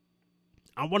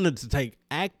 I wanted to take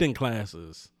acting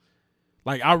classes.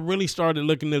 Like, I really started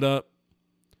looking it up.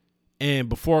 And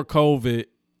before COVID,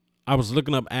 I was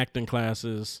looking up acting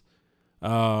classes.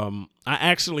 I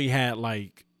actually had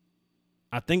like,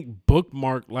 I think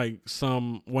bookmark like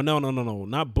some, well, no,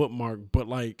 not bookmark, but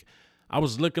like I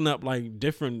was looking up like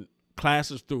different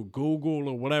classes through Google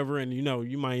or whatever. And,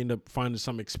 you might end up finding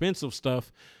some expensive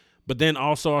stuff. But then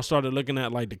also I started looking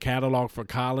at like the catalog for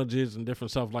colleges and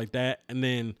different stuff like that. And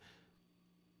then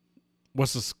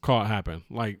what's this called happened?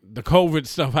 Like the COVID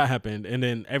stuff happened, and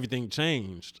then everything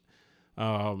changed.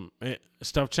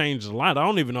 Stuff changed a lot. I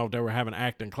don't even know if they were having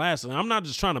acting classes. And I'm not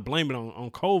just trying to blame it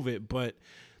on COVID, but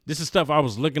this is stuff I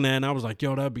was looking at and I was like,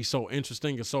 yo, that'd be so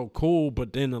interesting and so cool.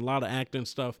 But then a lot of acting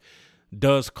stuff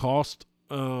does cost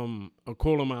a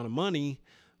cool amount of money.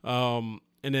 And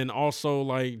then also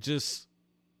like just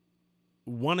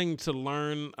wanting to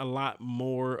learn a lot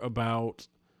more about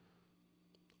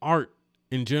art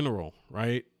in general,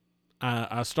 right?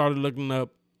 I started looking up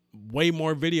way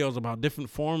more videos about different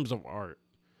forms of art,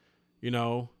 you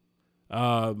know.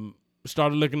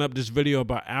 Started looking up this video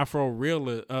about Afro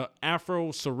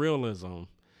surrealism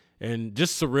and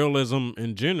just surrealism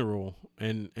in general,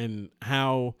 and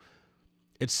how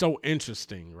it's so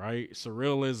interesting, right?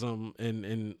 Surrealism,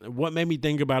 and what made me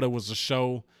think about it was the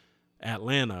show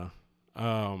Atlanta,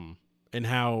 and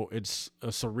how it's a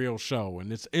surreal show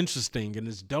and it's interesting and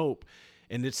it's dope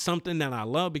and it's something that I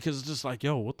love because it's just like,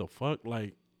 yo, what the fuck?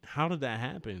 Like, how did that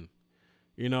happen?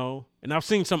 You know? And I've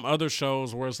seen some other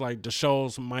shows where it's like the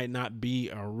shows might not be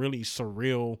a really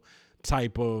surreal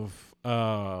type of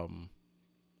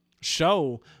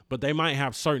show, but they might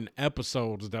have certain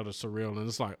episodes that are surreal and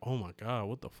it's like, oh my God,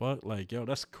 what the fuck? Like, yo,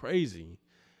 that's crazy.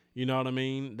 You know what I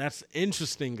mean? That's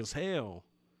interesting as hell.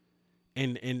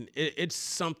 And it's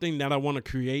something that I want to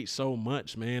create so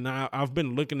much, man. I've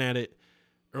been looking at it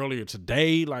earlier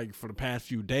today, like for the past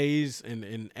few days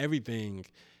and everything,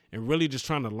 and really just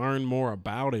trying to learn more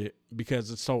about it because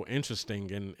it's so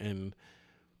interesting, and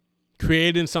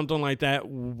creating something like that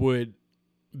would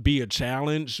be a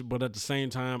challenge, but at the same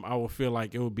time, I would feel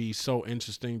like it would be so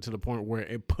interesting to the point where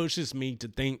it pushes me to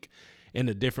think in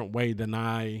a different way than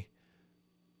I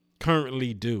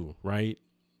currently do, right?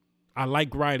 I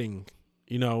like writing.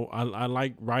 You know, I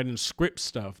like writing script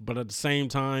stuff, but at the same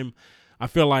time, I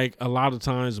feel like a lot of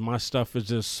times my stuff is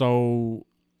just so,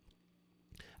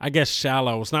 I guess,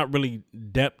 shallow. It's not really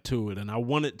depth to it, and I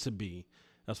want it to be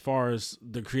as far as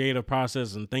the creative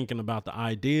process and thinking about the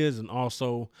ideas and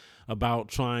also about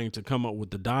trying to come up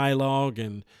with the dialogue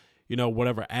and, you know,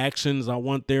 whatever actions I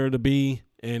want there to be,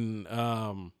 and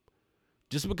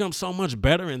just become so much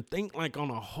better and think like on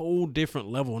a whole different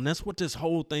level. And that's what this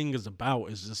whole thing is about,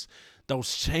 is just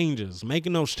those changes,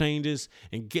 making those changes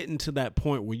and getting to that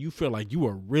point where you feel like you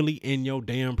are really in your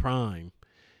damn prime.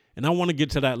 And I want to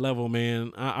get to that level,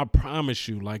 man. I promise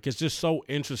you, like, it's just so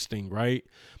interesting, right?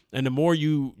 And the more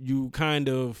you kind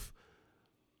of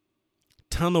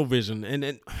tunnel vision,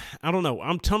 and I don't know,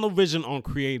 I'm tunnel vision on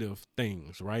creative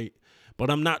things, right? But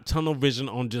I'm not tunnel vision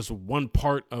on just one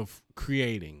part of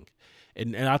creating.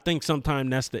 And I think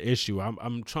sometimes that's the issue.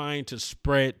 I'm trying to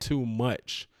spread too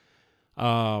much.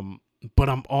 But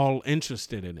I'm all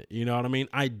interested in it. You know what I mean?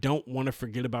 I don't want to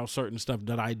forget about certain stuff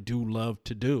that I do love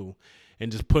to do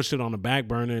and just push it on the back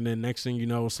burner. And then next thing you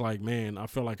know, it's like, man, I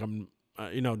feel like I'm,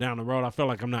 down the road, I feel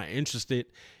like I'm not interested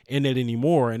in it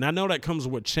anymore. And I know that comes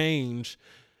with change.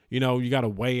 You know, you got to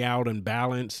weigh out and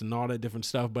balance and all that different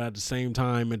stuff. But at the same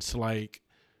time, it's like,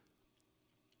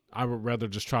 I would rather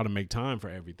just try to make time for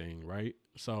everything, right?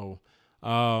 So,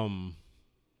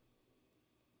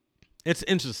 it's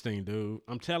interesting, dude.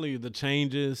 I'm telling you, the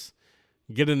changes,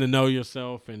 getting to know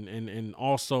yourself, and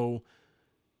also,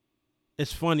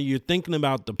 it's funny. You're thinking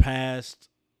about the past,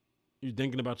 you're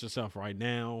thinking about yourself right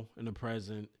now in the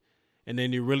present, and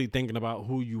then you're really thinking about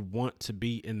who you want to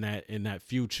be in that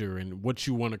future and what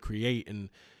you want to create. And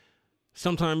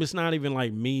sometimes it's not even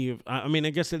like me. I mean, I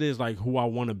guess it is like who I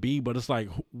want to be, but it's like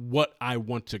what I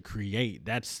want to create.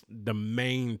 That's the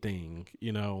main thing,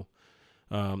 you know.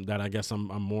 That I guess I'm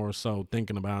more so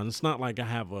thinking about. And it's not like I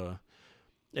have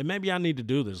and maybe I need to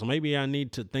do this. Maybe I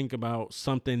need to think about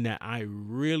something that I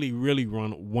really, really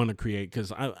want to create.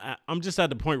 Because I'm just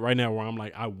at the point right now where I'm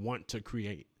like, I want to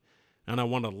create. And I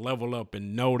want to level up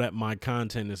and know that my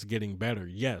content is getting better.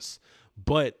 Yes.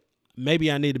 But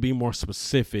maybe I need to be more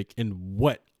specific in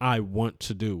what I want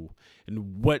to do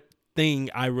and what thing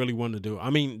I really want to do. I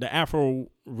mean, the Afro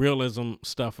realism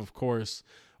stuff, of course,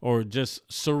 or just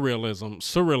surrealism,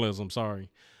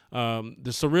 sorry. The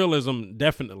surrealism,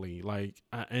 definitely, like,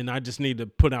 and I just need to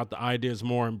put out the ideas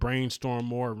more and brainstorm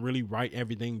more and really write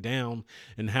everything down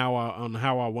and how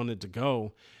I want it to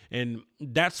go. And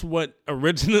that's what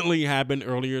originally happened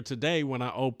earlier today when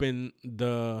I opened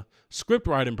the script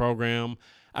writing program.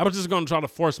 I was just going to try to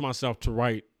force myself to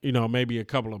write, maybe a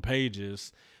couple of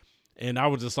pages. And I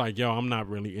was just like, yo, I'm not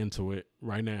really into it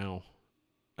right now.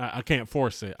 I can't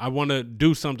force it. I want to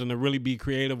do something to really be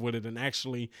creative with it and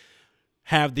actually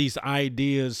have these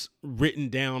ideas written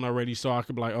down already so I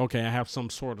could be like, okay, I have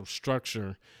some sort of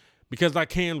structure, because I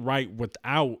can write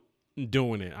without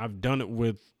doing it. I've done it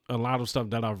with a lot of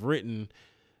stuff that I've written.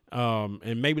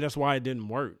 And maybe that's why it didn't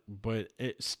work, but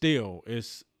it still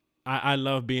is. I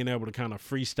love being able to kind of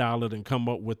freestyle it and come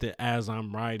up with it as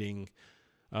I'm writing,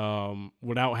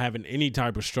 without having any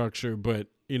type of structure. But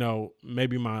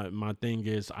maybe my thing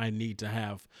is I need to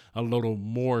have a little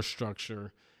more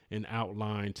structure and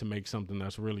outline to make something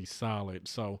that's really solid.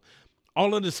 So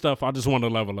all of this stuff, I just want to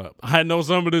level up. I know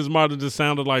some of this might have just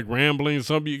sounded like rambling.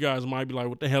 Some of you guys might be like,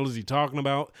 what the hell is he talking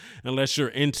about? Unless you're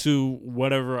into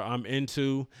whatever I'm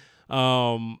into.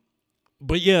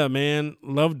 But yeah, man,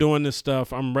 love doing this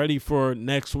stuff. I'm ready for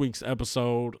next week's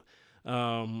episode.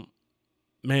 Man,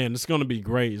 it's going to be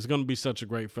great. It's going to be such a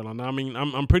great feeling. I mean,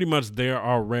 I'm pretty much there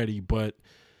already, but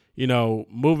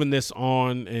moving this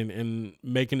on and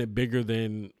making it bigger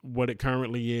than what it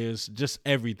currently is, just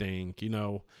everything,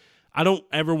 I don't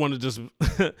ever want to just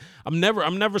I'm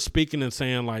never speaking and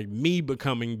saying like me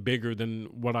becoming bigger than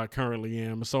what I currently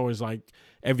am. It's always like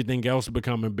everything else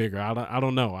becoming bigger. I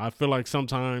don't know. I feel like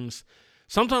sometimes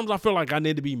I feel like I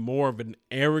need to be more of an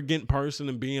arrogant person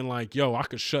and being like, yo, I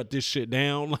could shut this shit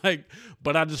down.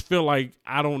 But I just feel like,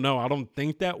 I don't know. I don't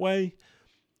think that way.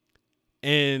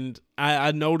 And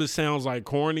I know this sounds like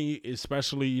corny,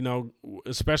 especially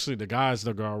the guys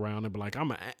that go around and be like,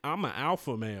 I'm an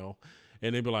alpha male.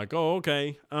 And they'd be like, oh,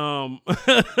 okay.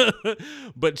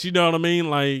 But you know what I mean?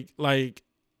 Like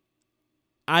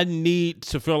I need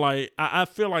to feel like, I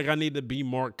feel like I need to be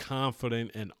more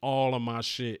confident in all of my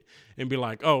shit and be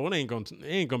like, oh, it ain't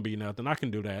gonna be nothing. I can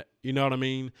do that. You know what I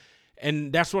mean?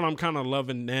 And that's what I'm kind of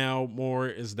loving now more,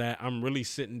 is that I'm really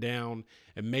sitting down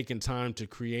and making time to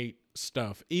create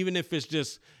stuff. Even if it's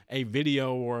just a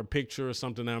video or a picture or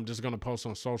something that I'm just going to post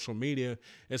on social media,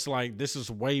 it's like, this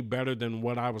is way better than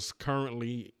what I was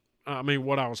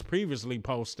previously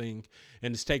posting,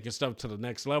 and it's taking stuff to the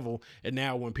next level. And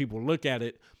now when people look at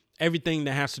it, everything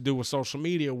that has to do with social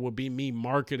media will be me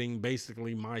marketing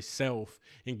basically myself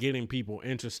and getting people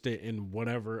interested in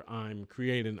whatever I'm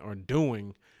creating or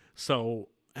doing. So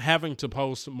having to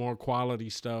post more quality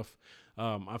stuff,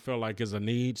 I feel like is a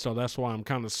need. So that's why I'm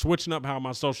kind of switching up how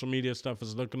my social media stuff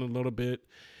is looking a little bit,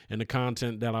 and the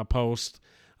content that I post.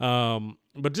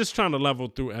 But just trying to level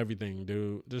through everything,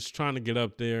 dude. Just trying to get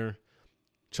up there,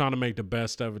 trying to make the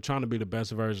best of it, trying to be the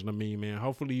best version of me, man.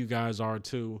 Hopefully you guys are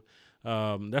too.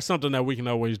 That's something that we can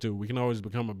always do. We can always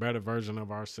become a better version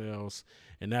of ourselves.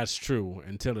 And that's true.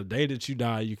 Until the day that you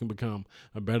die, you can become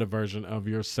a better version of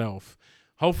yourself.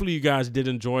 Hopefully you guys did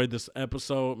enjoy this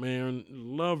episode, man.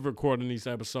 Love recording these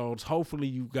episodes. Hopefully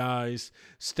you guys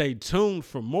stay tuned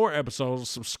for more episodes.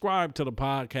 Subscribe to the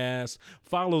podcast.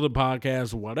 Follow the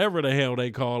podcast, whatever the hell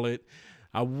they call it.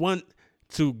 I want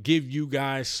to give you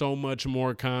guys so much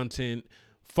more content.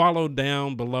 Follow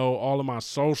down below all of my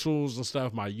socials and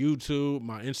stuff. My YouTube,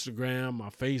 my Instagram, my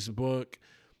Facebook,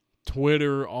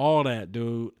 Twitter, all that,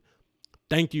 dude.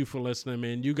 Thank you for listening,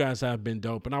 man. You guys have been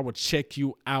dope. And I will check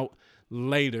you out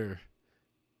later.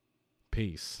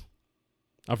 Peace.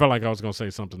 I felt like I was going to say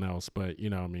something else, but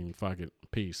fuck it.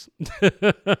 Peace.